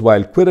took place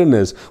while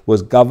Quirinius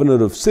was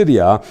governor of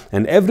Syria,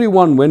 and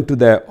everyone went to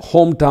their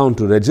hometown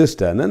to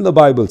register. And then the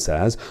Bible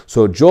says,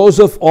 so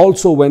Joseph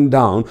also went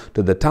down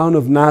to the town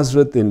of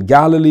Nazareth in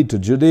Galilee, to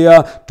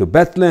Judea, to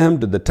Bethlehem,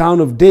 to the town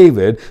of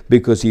David,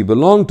 because he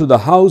belonged to the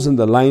house and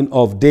the line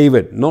of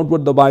David. Note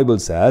what the Bible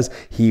says.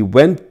 He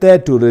went there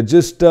to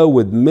register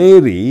with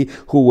Mary,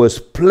 who was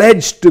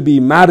pledged to be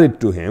married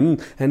to him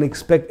and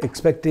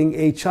expecting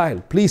a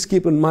child. Please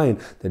keep in mind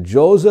that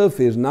Joseph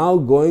is now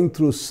going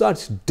through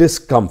such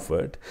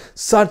discomfort,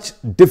 such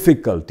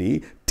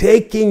difficulty,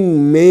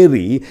 taking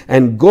Mary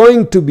and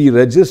going to be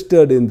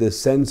registered in the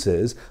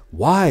census.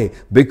 Why?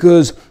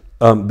 Because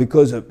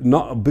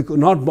not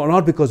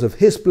because of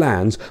his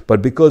plans,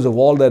 but because of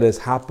all that has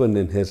happened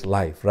in his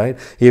life, right?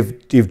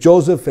 If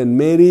Joseph and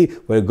Mary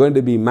were going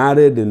to be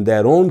married in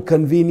their own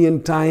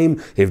convenient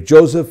time, if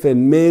Joseph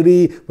and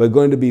Mary were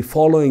going to be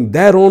following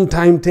their own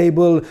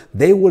timetable,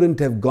 they wouldn't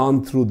have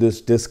gone through this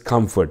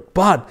discomfort.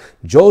 But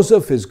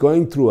Joseph is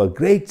going through a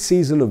great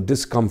season of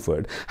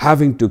discomfort,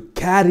 having to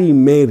carry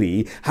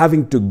Mary,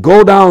 having to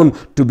go down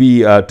to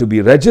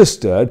be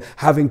registered,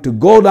 having to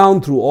go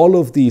down through all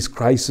of these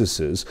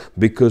crises,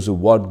 because of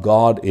what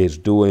God is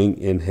doing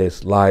in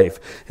his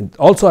life. And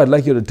also, I'd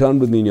like you to turn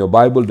with me in your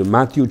Bible to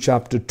Matthew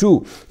chapter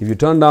 2. If you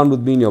turn down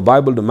with me in your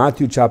Bible to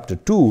Matthew chapter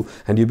 2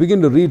 and you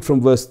begin to read from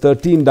verse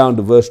 13 down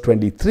to verse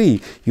 23,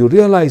 you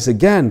realize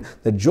again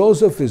that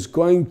Joseph is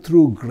going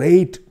through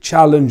great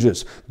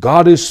challenges.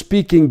 God is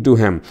speaking to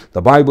him.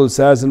 The Bible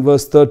says in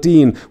verse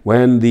 13,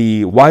 when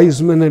the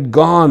wise men had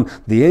gone,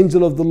 the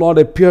angel of the Lord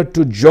appeared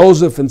to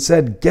Joseph and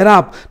said, get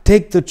up,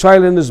 take the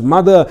child and his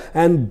mother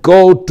and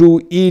go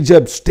to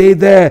Egypt. Stay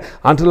there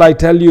until I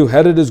tell you.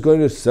 Herod is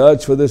going to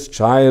search for this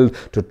child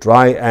to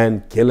try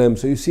and kill him.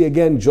 So you see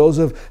again,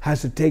 Joseph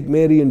has to take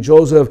Mary and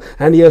Joseph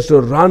and he has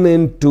to run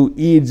into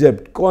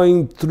Egypt,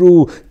 going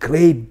through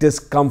great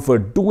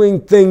discomfort,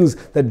 doing things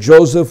that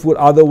Joseph would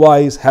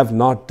otherwise have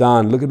not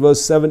done. Look at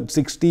verse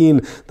 16.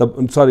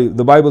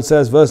 The Bible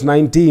says, verse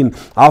 19,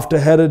 after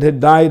Herod had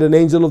died, an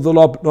angel of the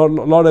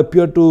Lord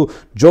appeared to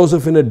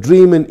Joseph in a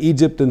dream in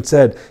Egypt and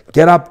said,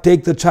 get up,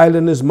 take the child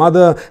and his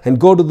mother and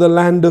go to the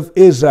land of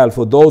Israel,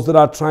 for those that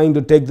are trying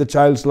to take the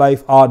child's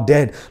life are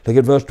dead. Look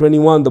at verse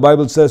 21. The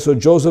Bible says, so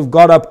Joseph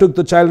got up, took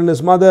the child and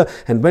his mother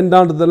and went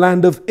down to the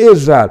land of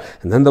Israel.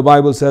 And then the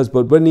Bible says,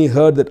 but when he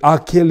heard that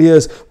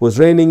Archelaus was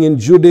reigning in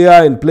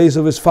Judea in place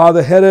of his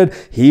father Herod,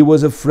 he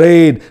was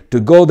afraid to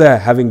go there.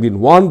 Having been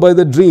warned in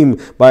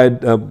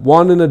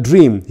a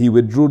dream, he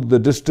withdrew to the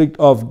district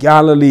of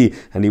Galilee,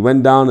 and he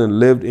went down and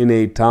lived in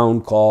a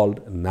town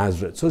called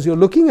Nazareth. So as you're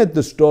looking at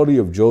the story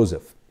of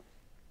Joseph,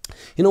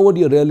 you know what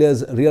you're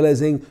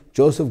realizing?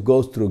 Joseph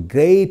goes through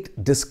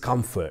great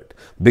discomfort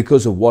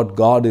because of what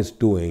God is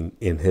doing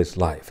in his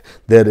life.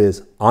 There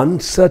is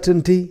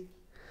uncertainty.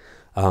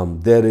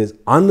 There is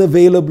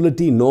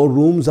unavailability. No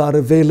rooms are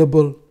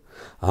available.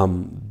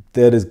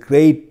 There is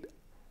great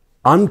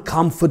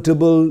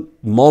uncomfortable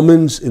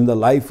moments in the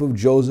life of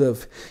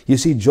Joseph. You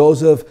see,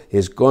 Joseph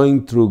is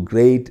going through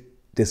great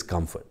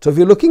discomfort. So if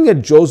you're looking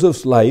at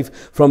Joseph's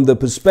life from the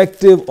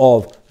perspective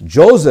of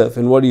Joseph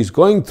and what he's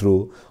going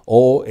through,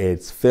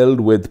 it's filled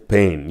with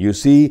pain. You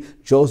see,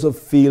 Joseph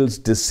feels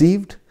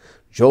deceived.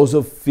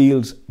 Joseph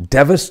feels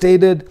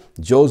devastated.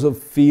 Joseph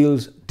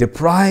feels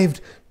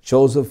deprived.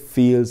 Joseph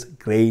feels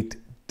great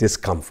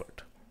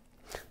discomfort.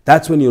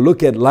 That's when you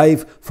look at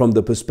life from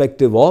the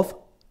perspective of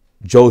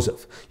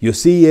Joseph. You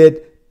see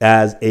it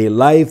as a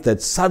life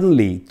that's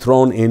suddenly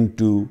thrown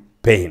into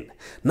pain.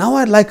 Now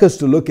I'd like us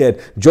to look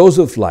at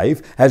Joseph's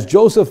life as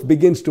Joseph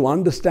begins to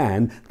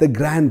understand the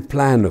grand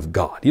plan of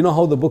God. You know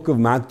how the book of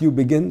Matthew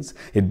begins?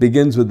 It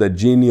begins with a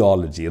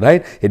genealogy,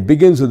 right? It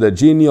begins with a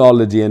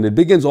genealogy, and it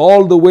begins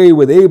all the way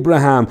with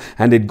Abraham,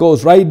 and it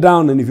goes right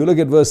down. And if you look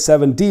at verse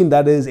 17,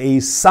 that is a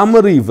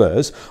summary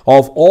verse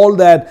of all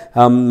that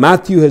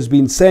Matthew has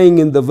been saying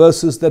in the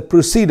verses that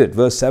preceded.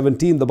 Verse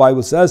 17, the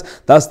Bible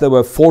says, thus there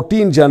were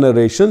 14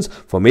 generations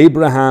from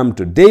Abraham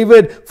to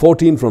David,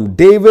 14 from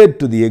David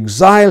to the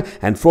exile,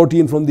 and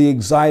 14 from the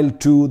exile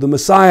to the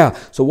Messiah.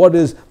 So what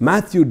is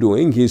Matthew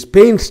doing? He's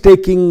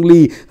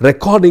painstakingly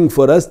recording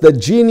for us the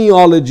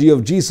genealogy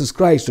of Jesus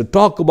Christ to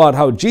talk about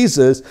how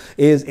Jesus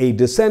is a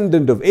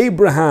descendant of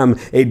Abraham,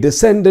 a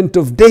descendant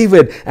of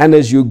David. And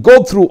as you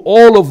go through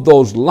all of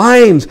those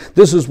lines,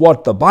 this is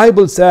what the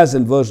Bible says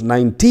in verse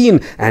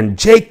 19. And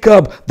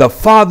Jacob, the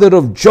father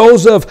of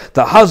Joseph,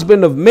 the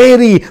husband of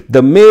Mary,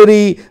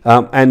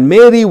 and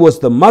Mary was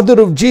the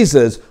mother of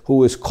Jesus,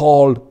 who is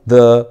called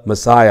the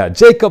Messiah.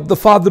 Jacob, the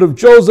father of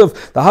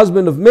Joseph, the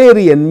husband of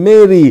Mary, and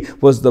Mary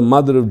was the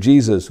mother of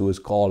Jesus, who is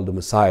called the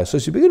Messiah. So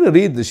as you begin to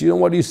read this, you know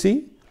what you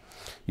see?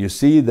 You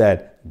see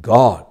that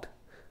God,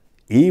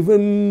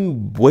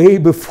 even way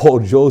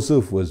before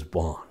Joseph was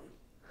born,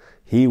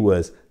 he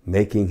was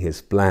making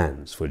his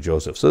plans for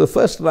Joseph. So the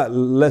first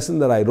lesson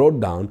that I wrote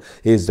down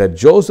is that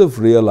Joseph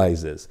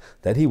realizes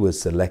that he was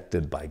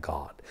selected by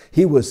God.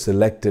 He was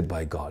selected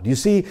by God. You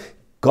see,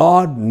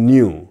 God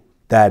knew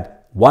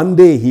that one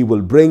day he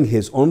will bring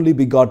his only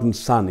begotten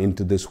son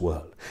into this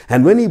world.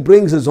 And when he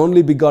brings his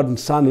only begotten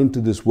son into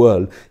this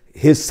world,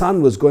 his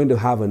son was going to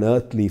have an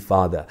earthly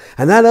father.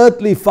 And that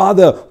earthly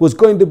father was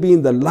going to be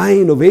in the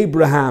line of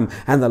Abraham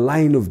and the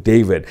line of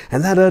David.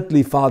 And that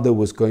earthly father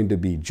was going to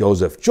be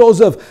Joseph.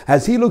 Joseph,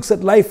 as he looks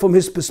at life from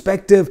his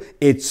perspective,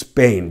 it's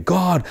pain.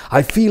 God,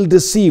 I feel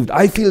deceived.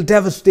 I feel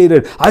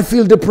devastated. I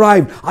feel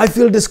deprived. I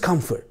feel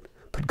discomfort.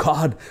 But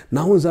God,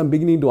 now as I'm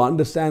beginning to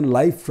understand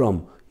life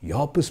from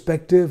your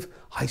perspective,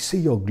 I see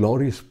your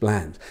glorious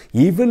plans.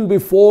 Even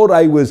before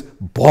I was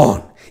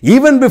born,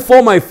 even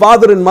before my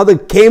father and mother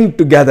came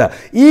together,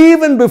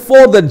 even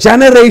before the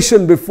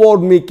generation before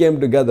me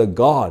came together,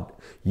 God,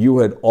 you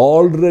had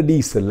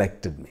already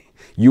selected me.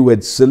 You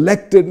had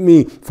selected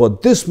me for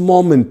this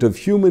moment of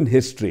human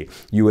history.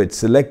 You had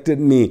selected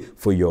me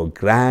for your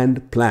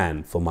grand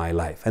plan for my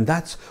life. And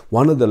that's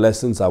one of the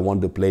lessons I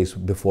want to place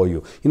before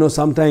you. You know,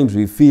 sometimes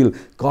we feel,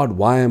 God,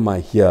 why am I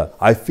here?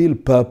 I feel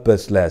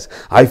purposeless.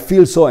 I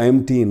feel so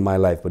empty in my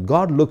life. But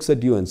God looks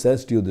at you and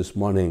says to you this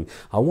morning,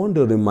 I want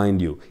to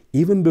remind you,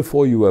 even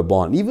before you were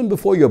born, even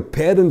before your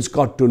parents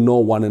got to know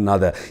one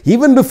another,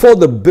 even before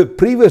the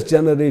previous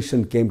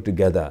generation came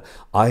together,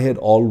 I had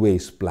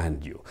always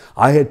planned you.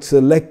 I had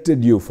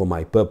selected you for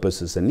my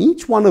purposes. And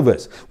each one of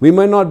us, we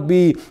may not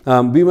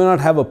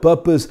have a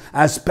purpose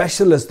as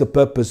special as the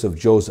purpose of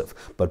Joseph.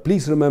 But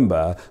please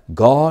remember,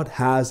 God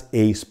has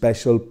a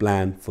special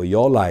plan for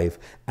your life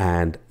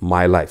and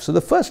my life. So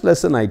the first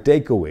lesson I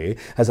take away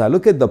as I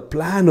look at the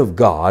plan of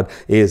God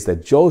is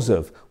that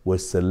Joseph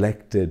was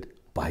selected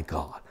by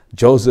God.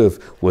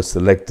 Joseph was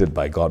selected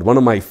by God. One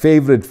of my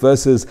favorite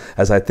verses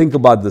as I think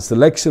about the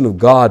selection of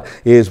God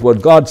is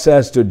what God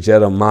says to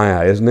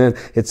Jeremiah, isn't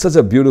it? It's such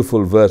a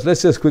beautiful verse.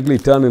 Let's just quickly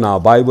turn in our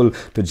Bible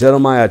to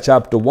Jeremiah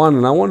chapter 1,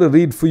 and I want to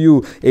read for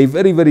you a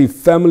very, very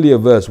familiar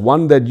verse,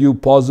 one that you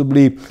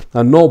possibly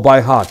know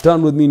by heart.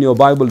 Turn with me in your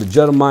Bible to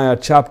Jeremiah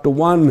chapter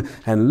 1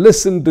 and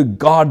listen to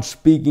God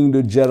speaking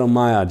to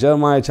Jeremiah.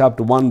 Jeremiah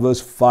chapter 1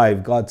 verse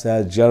 5, God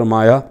says,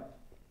 Jeremiah,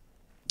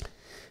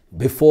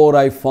 before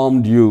I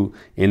formed you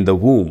in the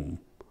womb,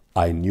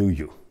 I knew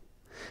you.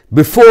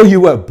 Before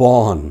you were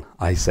born,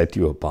 I set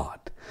you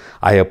apart.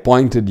 I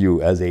appointed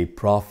you as a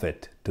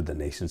prophet to the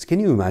nations. Can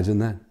you imagine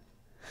that?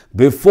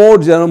 Before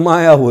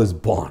Jeremiah was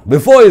born,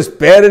 before his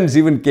parents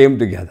even came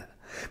together,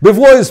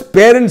 before his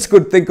parents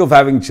could think of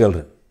having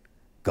children,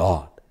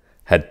 God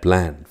had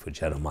planned for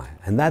Jeremiah.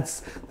 And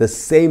that's the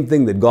same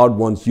thing that God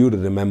wants you to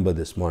remember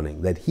this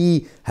morning, that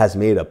He has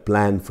made a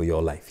plan for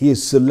your life. He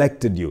has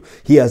selected you.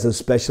 He has a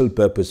special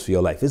purpose for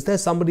your life. Is there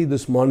somebody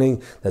this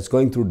morning that's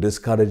going through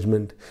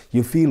discouragement?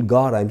 You feel,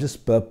 God, I'm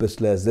just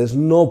purposeless. There's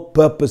no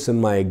purpose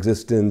in my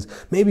existence.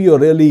 Maybe you're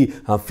really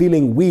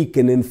feeling weak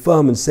and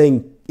infirm and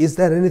saying, is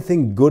there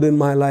anything good in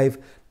my life?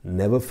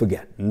 Never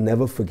forget,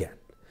 never forget.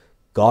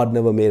 God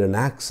never made an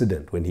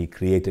accident when He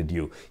created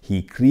you.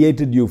 He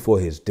created you for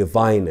His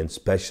divine and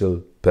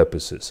special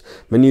purposes.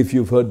 Many of you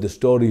have heard the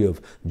story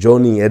of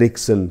Joni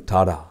Eareckson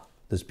Tada.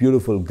 This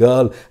beautiful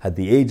girl at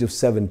the age of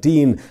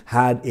 17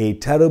 had a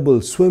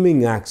terrible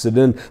swimming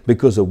accident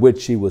because of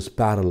which she was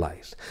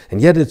paralyzed. And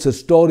yet it's a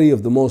story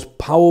of the most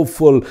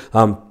powerful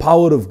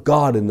power of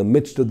God in the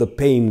midst of the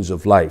pains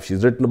of life.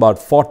 She's written about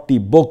 40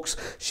 books.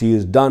 She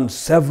has done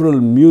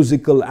several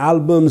musical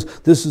albums.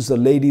 This is a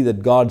lady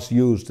that God's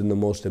used in the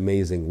most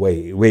amazing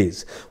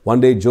ways.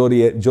 One day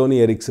Joni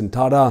Eareckson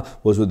Tada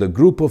was with a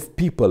group of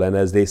people, and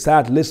as they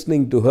sat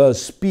listening to her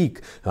speak,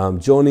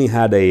 Joni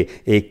had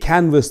a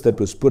canvas that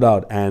was put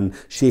out, and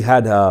she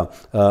had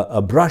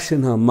a brush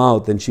in her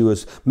mouth, and she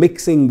was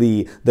mixing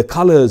the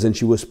colors, and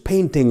she was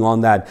painting on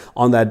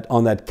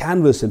that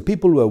canvas, and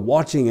people were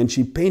watching, and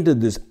she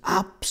painted this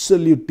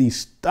absolutely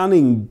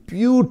stunning,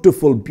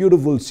 beautiful,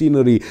 beautiful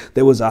scenery.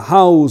 There was a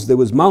house, there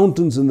was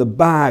mountains in the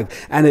back,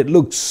 and it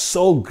looked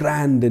so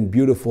grand and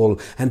beautiful.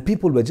 And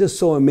people were just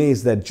so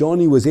amazed that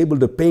Johnny was able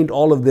to paint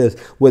all of this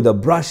with a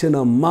brush in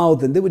her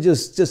mouth, and they were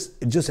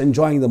just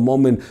enjoying the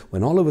moment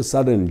when all of a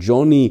sudden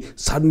Johnny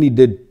suddenly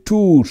did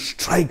 2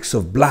 strikes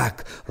of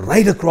black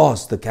right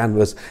across the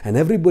canvas, and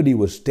everybody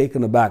was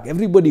taken aback,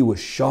 everybody was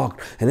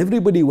shocked, and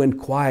everybody went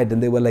quiet,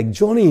 and they were like,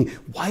 Johnny,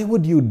 why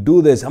would you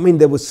do this? I mean,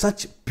 there was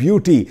such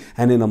beauty,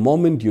 and in a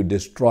moment you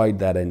destroyed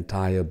that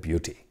entire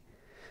beauty.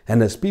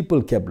 And as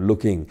people kept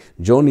looking,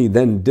 Joni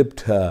then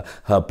dipped her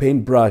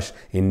paintbrush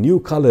in new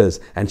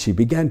colors, and she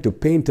began to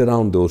paint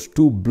around those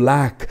 2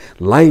 black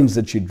lines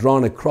that she'd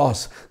drawn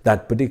across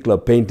that particular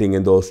painting.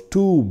 And those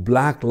 2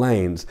 black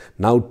lines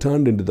now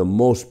turned into the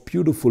most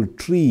beautiful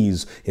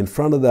trees in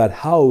front of that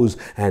house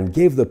and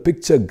gave the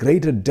picture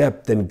greater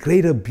depth and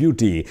greater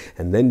beauty.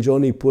 And then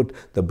Joni put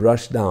the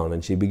brush down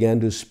and she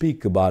began to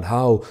speak about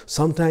how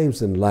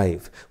sometimes in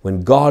life,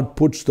 when God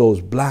puts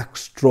those black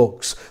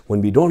strokes,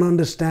 when we don't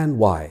understand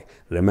why,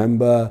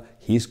 remember,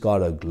 He's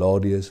got a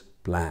glorious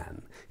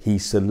plan. He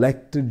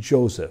selected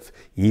Joseph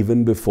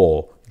even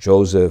before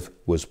Joseph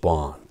was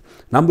born.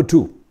 Number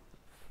 2,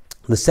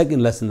 the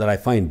second lesson that I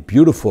find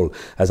beautiful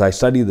as I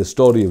study the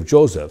story of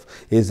Joseph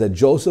is that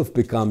Joseph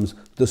becomes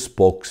the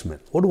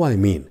spokesman. What do I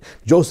mean?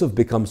 Joseph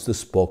becomes the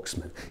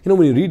spokesman. You know,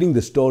 when you're reading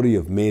the story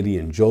of Mary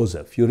and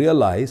Joseph, you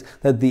realize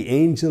that the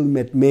angel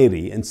met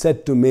Mary and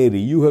said to Mary,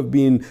 you have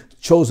been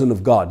chosen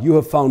of God. You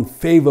have found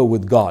favor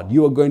with God.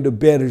 You are going to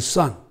bear His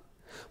son.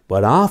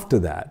 But after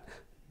that,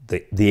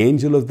 the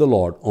angel of the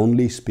Lord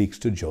only speaks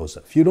to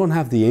Joseph. You don't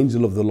have the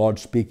angel of the Lord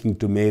speaking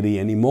to Mary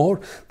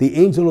anymore. The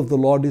angel of the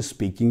Lord is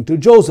speaking to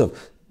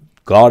Joseph.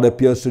 God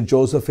appears to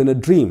Joseph in a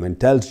dream and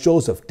tells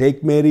Joseph,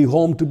 take Mary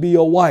home to be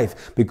your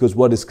wife, because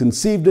what is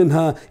conceived in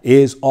her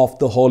is of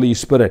the Holy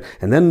Spirit.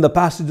 And then the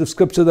passage of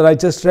scripture that I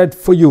just read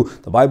for you,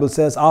 the Bible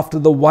says, after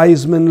the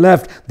wise men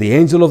left, the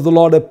angel of the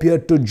Lord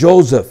appeared to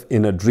Joseph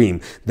in a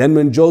dream. Then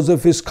when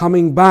Joseph is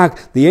coming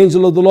back, the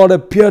angel of the Lord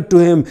appeared to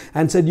him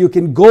and said, you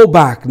can go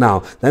back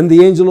now. Then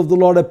the angel of the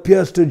Lord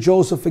appears to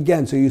Joseph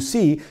again. So you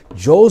see,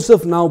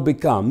 Joseph now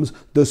becomes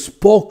the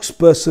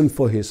spokesperson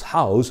for his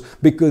house,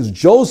 because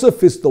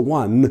Joseph is the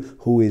one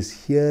who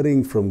is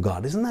hearing from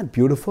God. Isn't that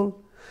beautiful?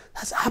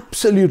 That's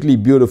absolutely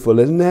beautiful,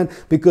 isn't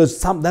it? Because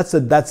that's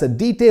a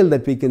detail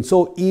that we can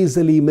so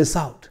easily miss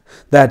out.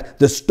 That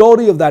the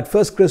story of that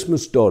first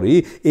Christmas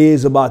story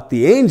is about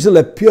the angel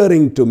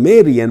appearing to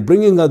Mary and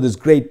bringing her this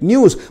great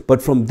news.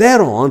 But from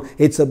there on,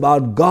 it's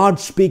about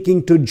God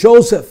speaking to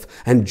Joseph.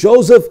 And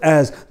Joseph,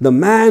 as the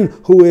man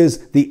who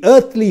is the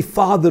earthly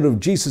father of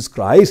Jesus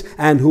Christ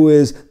and who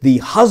is the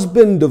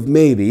husband of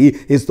Mary,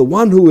 is the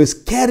one who is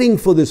caring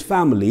for this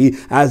family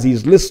as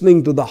he's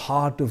listening to the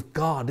heart of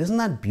God. Isn't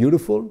that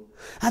beautiful?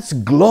 That's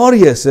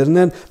glorious, isn't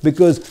it?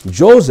 Because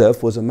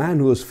Joseph was a man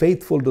who was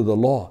faithful to the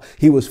law.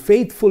 He was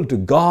faithful to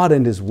God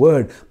and His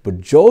word.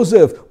 But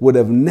Joseph would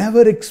have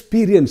never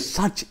experienced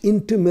such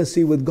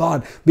intimacy with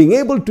God, being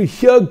able to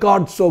hear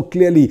God so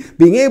clearly,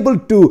 being able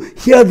to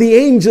hear the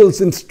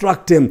angels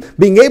instruct him,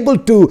 being able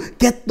to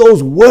get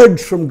those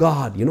words from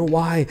God. You know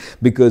why?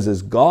 Because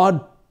as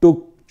God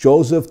took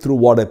Joseph through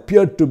what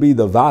appeared to be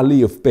the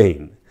valley of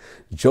pain,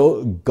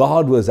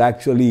 God was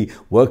actually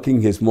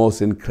working His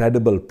most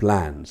incredible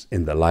plans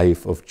in the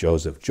life of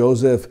Joseph.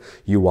 Joseph,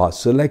 you are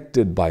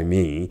selected by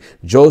me.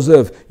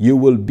 Joseph, you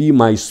will be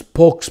my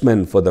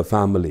spokesman for the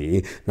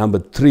family. Number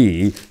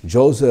 3,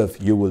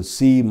 Joseph, you will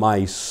see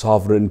my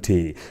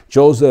sovereignty.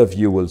 Joseph,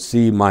 you will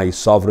see my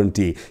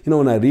sovereignty. You know,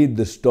 when I read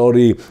the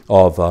story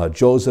of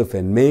Joseph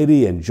and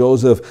Mary, and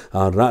Joseph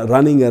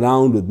running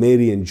around with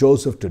Mary and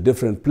Joseph to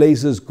different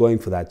places, going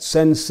for that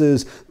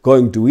census,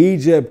 going to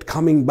Egypt,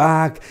 coming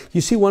back.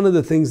 You see, one of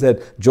the things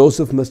that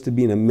Joseph must have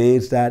been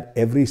amazed at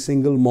every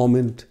single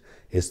moment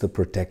is the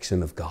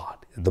protection of God.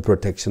 The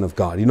protection of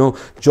God. You know,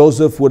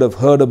 Joseph would have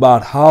heard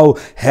about how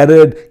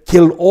Herod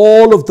killed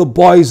all of the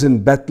boys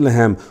in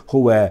Bethlehem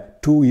who were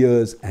 2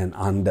 years and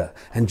under.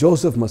 And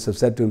Joseph must have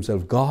said to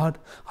himself, God,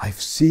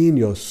 I've seen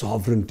your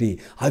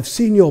sovereignty. I've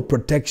seen your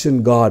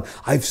protection, God.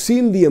 I've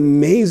seen the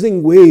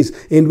amazing ways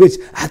in which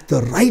at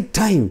the right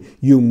time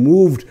you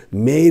moved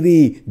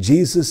Mary,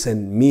 Jesus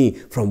and me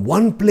from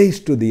one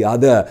place to the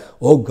other.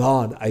 Oh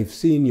God, I've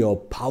seen your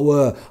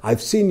power.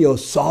 I've seen your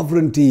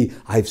sovereignty.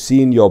 I've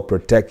seen your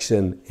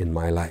protection in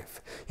my life.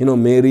 You know,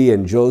 Mary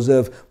and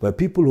Joseph were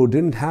people who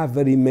didn't have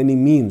very many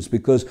means,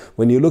 because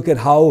when you look at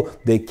how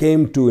they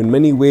came to, in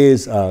many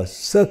ways,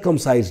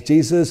 circumcise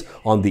Jesus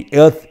on the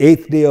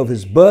 8th day of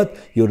His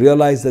birth, you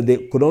realize that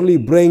they could only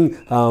bring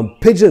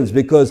pigeons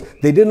because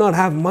they did not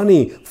have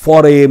money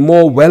for a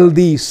more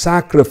wealthy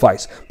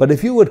sacrifice. But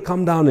if you would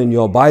come down in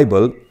your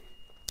Bible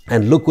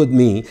And look with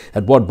me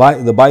at what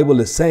the Bible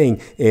is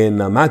saying in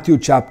Matthew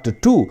chapter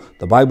 2.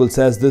 The Bible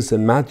says this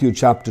in Matthew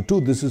chapter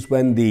 2. This is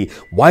when the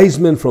wise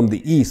men from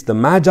the east, the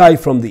magi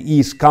from the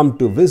east, come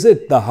to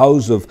visit the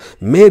house of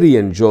Mary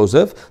and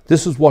Joseph.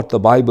 This is what the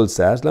Bible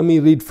says. Let me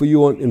read for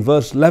you in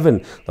verse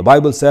 11. The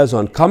Bible says,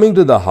 on coming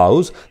to the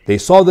house, they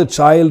saw the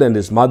child and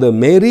his mother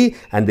Mary,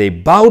 and they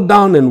bowed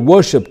down and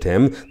worshipped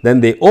him. Then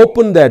they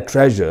opened their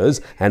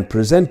treasures and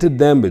presented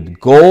them with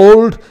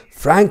gold,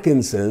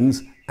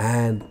 frankincense,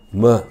 and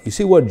myrrh. You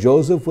see what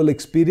Joseph will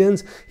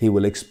experience? He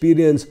will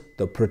experience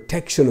the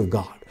protection of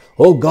God.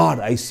 Oh God,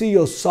 I see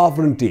your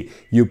sovereignty.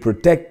 You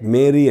protect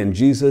Mary and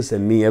Jesus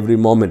and me every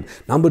moment.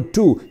 Number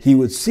two, he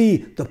would see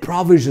the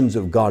provisions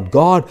of God.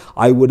 God,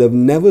 I would have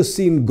never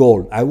seen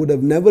gold. I would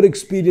have never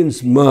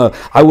experienced myrrh.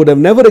 I would have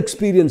never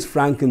experienced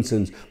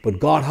frankincense. But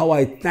God, how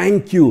I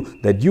thank you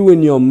that you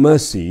in your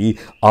mercy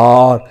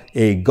are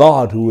a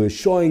God who is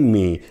showing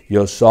me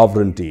your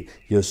sovereignty.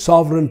 Your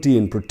sovereignty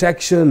in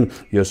protection,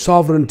 your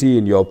sovereignty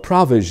in your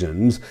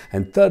provisions.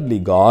 And thirdly,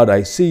 God,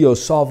 I see your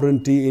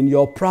sovereignty in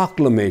your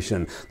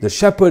proclamation. The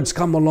shepherds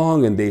come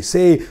along and they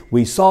say,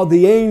 we saw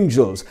the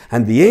angels,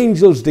 and the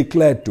angels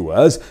declared to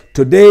us,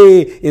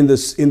 today in the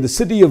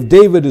city of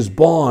David is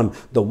born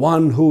the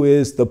one who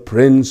is the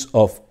Prince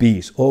of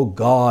Peace. Oh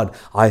God,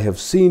 I have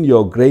seen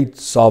your great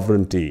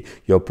sovereignty,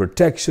 your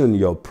protection,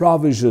 your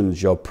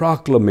provisions, your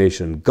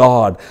proclamation.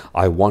 God,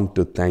 I want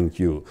to thank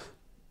you.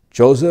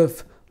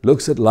 Joseph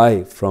looks at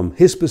life from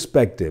his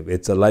perspective.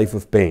 It's a life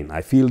of pain.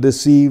 I feel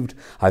deceived.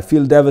 I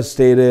feel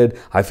devastated.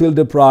 I feel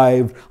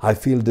deprived. I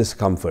feel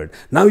discomfort.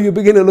 Now you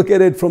begin to look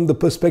at it from the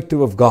perspective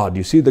of God.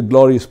 You see the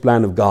glorious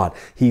plan of God.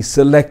 He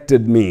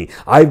selected me.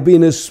 I've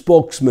been his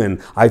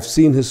spokesman. I've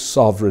seen his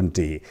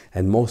sovereignty.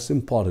 And most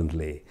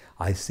importantly,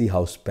 I see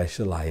how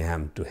special I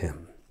am to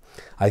him.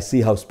 I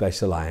see how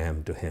special I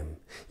am to him.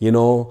 You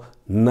know,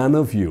 none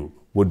of you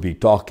would be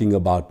talking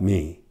about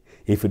me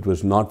if it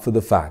was not for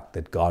the fact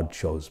that God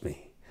chose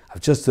me. I'm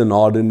just an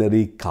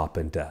ordinary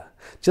carpenter,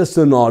 just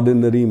an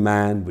ordinary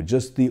man with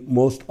just the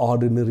most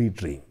ordinary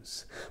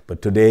dreams.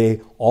 But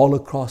today, all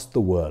across the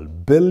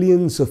world,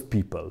 billions of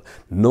people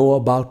know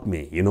about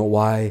me. You know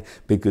why?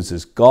 Because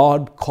as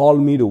God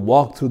called me to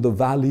walk through the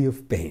valley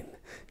of pain,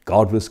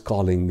 God was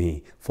calling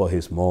me for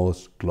his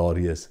most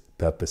glorious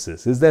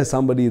purposes. Is there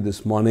somebody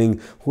this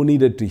morning who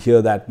needed to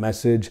hear that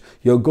message?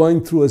 You're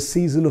going through a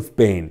season of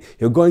pain.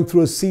 You're going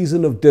through a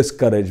season of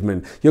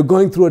discouragement. You're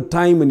going through a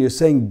time when you're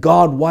saying,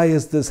 God, why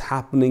is this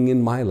happening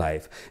in my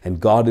life? And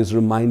God is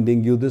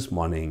reminding you this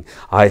morning,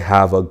 I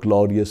have a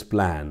glorious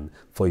plan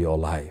for your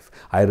life.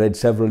 I read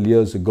several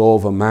years ago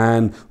of a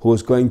man who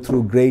was going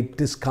through great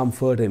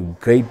discomfort and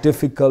great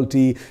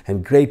difficulty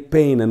and great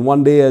pain. And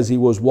one day as he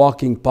was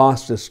walking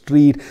past a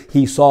street,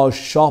 he saw a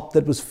shop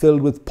that was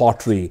filled with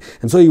pottery.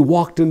 And so he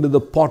walked into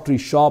the pottery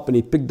shop and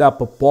he picked up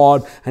a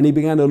pot and he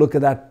began to look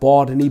at that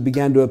pot and he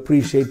began to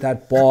appreciate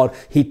that pot.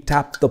 He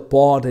tapped the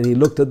pot and he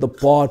looked at the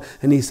pot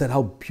and he said,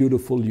 how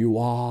beautiful you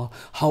are,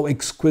 how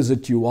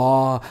exquisite you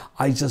are.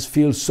 I just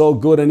feel so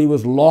good. And he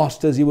was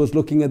lost as he was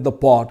looking at the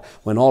pot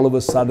when all of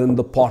a sudden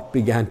the pot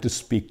began to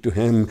speak to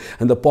him,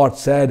 and the pot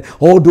said,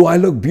 oh, do I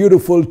look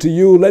beautiful to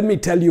you? Let me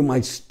tell you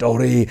my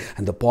story.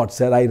 And the pot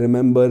said, I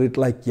remember it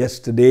like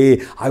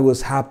yesterday. I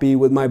was happy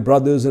with my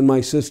brothers and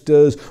my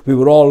sisters. We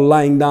were all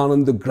lying down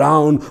on the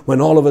ground when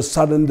all of a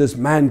sudden this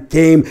man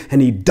came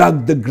and he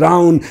dug the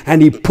ground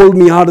and he pulled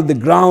me out of the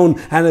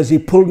ground. And as he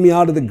pulled me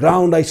out of the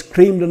ground, I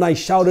screamed and I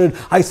shouted.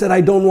 I said,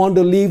 I don't want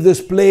to leave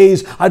this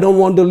place. I don't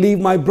want to leave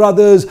my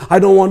brothers. I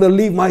don't want to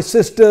leave my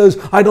sisters.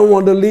 I don't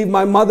want to leave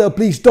my mother.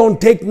 Please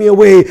don't take me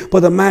away.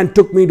 But the man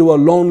took me to a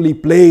lonely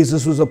place.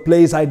 This was a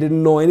place I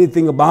didn't know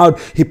anything about.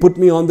 He put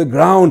me on the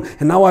ground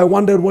and now I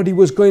wondered what he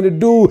was going to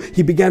do.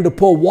 He began to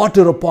pour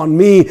water upon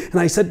me and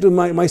I said to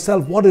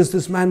myself, what is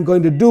this man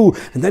going to do?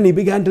 And then he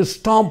began to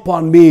stomp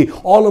on me.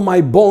 All of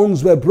my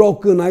bones were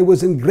broken. I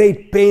was in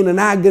great pain and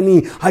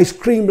agony. I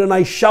screamed and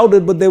I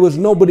shouted, but there was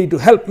nobody to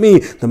help me.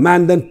 The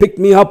man then picked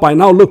me up. I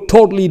now look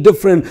totally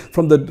different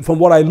from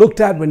what I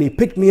looked at when he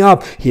picked me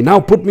up. He now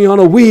put me on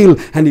a wheel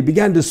and he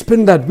began to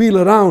spin that wheel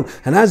around.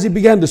 And as he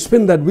began to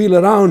spin that wheel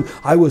around,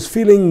 I was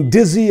feeling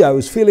dizzy. I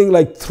was feeling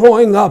like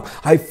throwing up.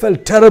 I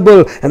felt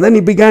terrible. And then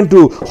he began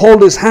to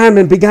hold his hand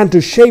and began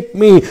to shape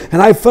me.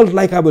 And I felt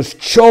like I was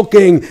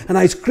choking. And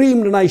I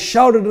screamed and I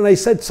shouted and I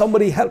said,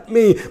 somebody help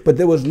me. But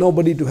there was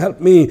nobody to help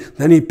me.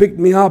 Then he picked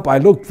me up. I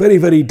looked very,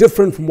 very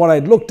different from what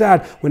I'd looked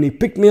at. When he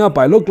picked me up,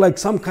 I looked like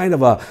some kind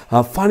of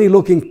a funny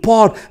looking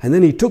pot. And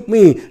then he took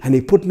me and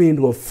he put me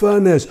into a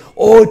furnace.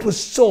 Oh, it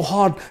was so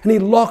hot. And he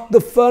locked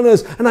the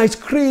furnace and I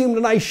screamed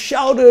and I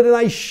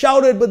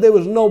shouted, but there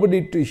was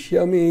nobody to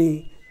hear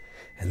me.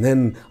 And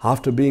then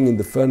after being in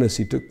the furnace,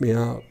 he took me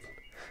out.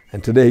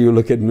 And today you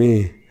look at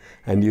me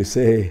and you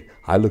say,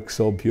 I look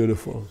so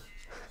beautiful.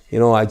 You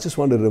know, I just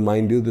want to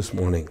remind you this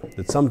morning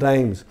that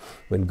sometimes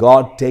when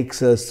God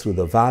takes us through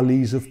the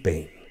valleys of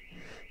pain,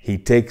 He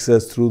takes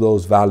us through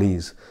those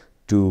valleys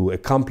to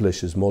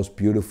accomplish His most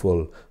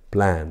beautiful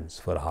plans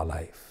for our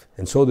life.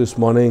 And so this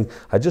morning,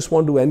 I just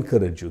want to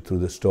encourage you through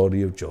the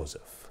story of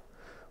Joseph.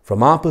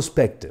 From our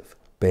perspective,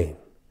 pain.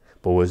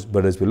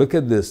 But as we look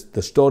at this,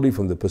 the story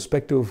from the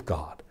perspective of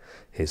God,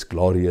 His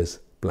glorious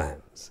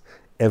plans.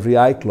 Every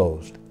eye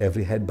closed,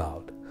 every head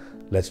bowed.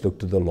 Let's look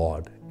to the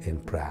Lord in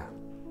prayer.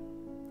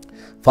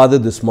 Father,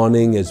 this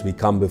morning as we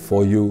come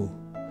before you,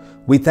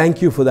 we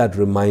thank you for that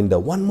reminder.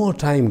 One more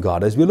time,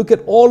 God, as we look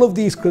at all of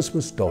these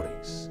Christmas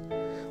stories,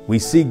 we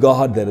see,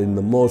 God, that in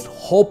the most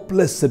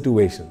hopeless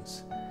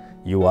situations,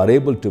 you are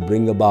able to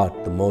bring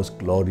about the most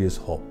glorious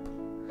hope.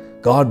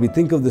 God, we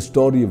think of the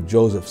story of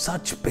Joseph,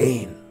 such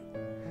pain.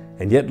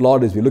 And yet,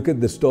 Lord, as we look at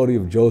the story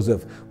of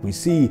Joseph, we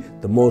see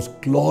the most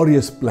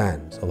glorious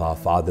plans of our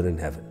Father in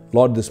heaven.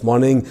 Lord, this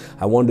morning,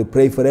 I want to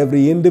pray for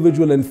every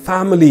individual and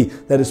family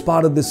that is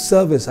part of this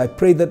service. I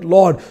pray that,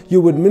 Lord,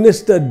 you would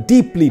minister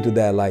deeply to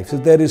their lives.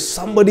 If there is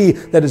somebody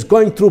that is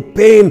going through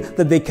pain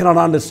that they cannot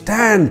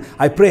understand,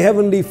 I pray,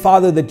 Heavenly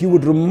Father, that you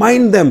would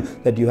remind them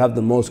that you have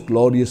the most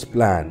glorious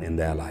plan in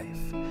their life.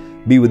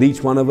 Be with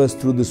each one of us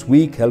through this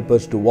week. Help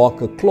us to walk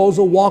a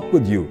closer walk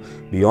with you.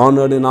 Be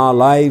honored in our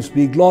lives,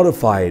 be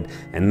glorified.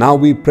 And now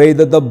we pray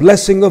that the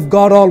blessing of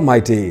God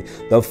Almighty,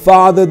 the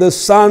Father, the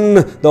Son,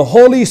 the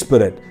Holy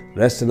Spirit,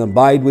 rest and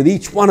abide with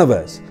each one of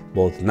us,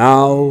 both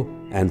now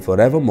and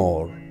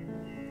forevermore.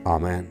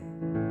 Amen.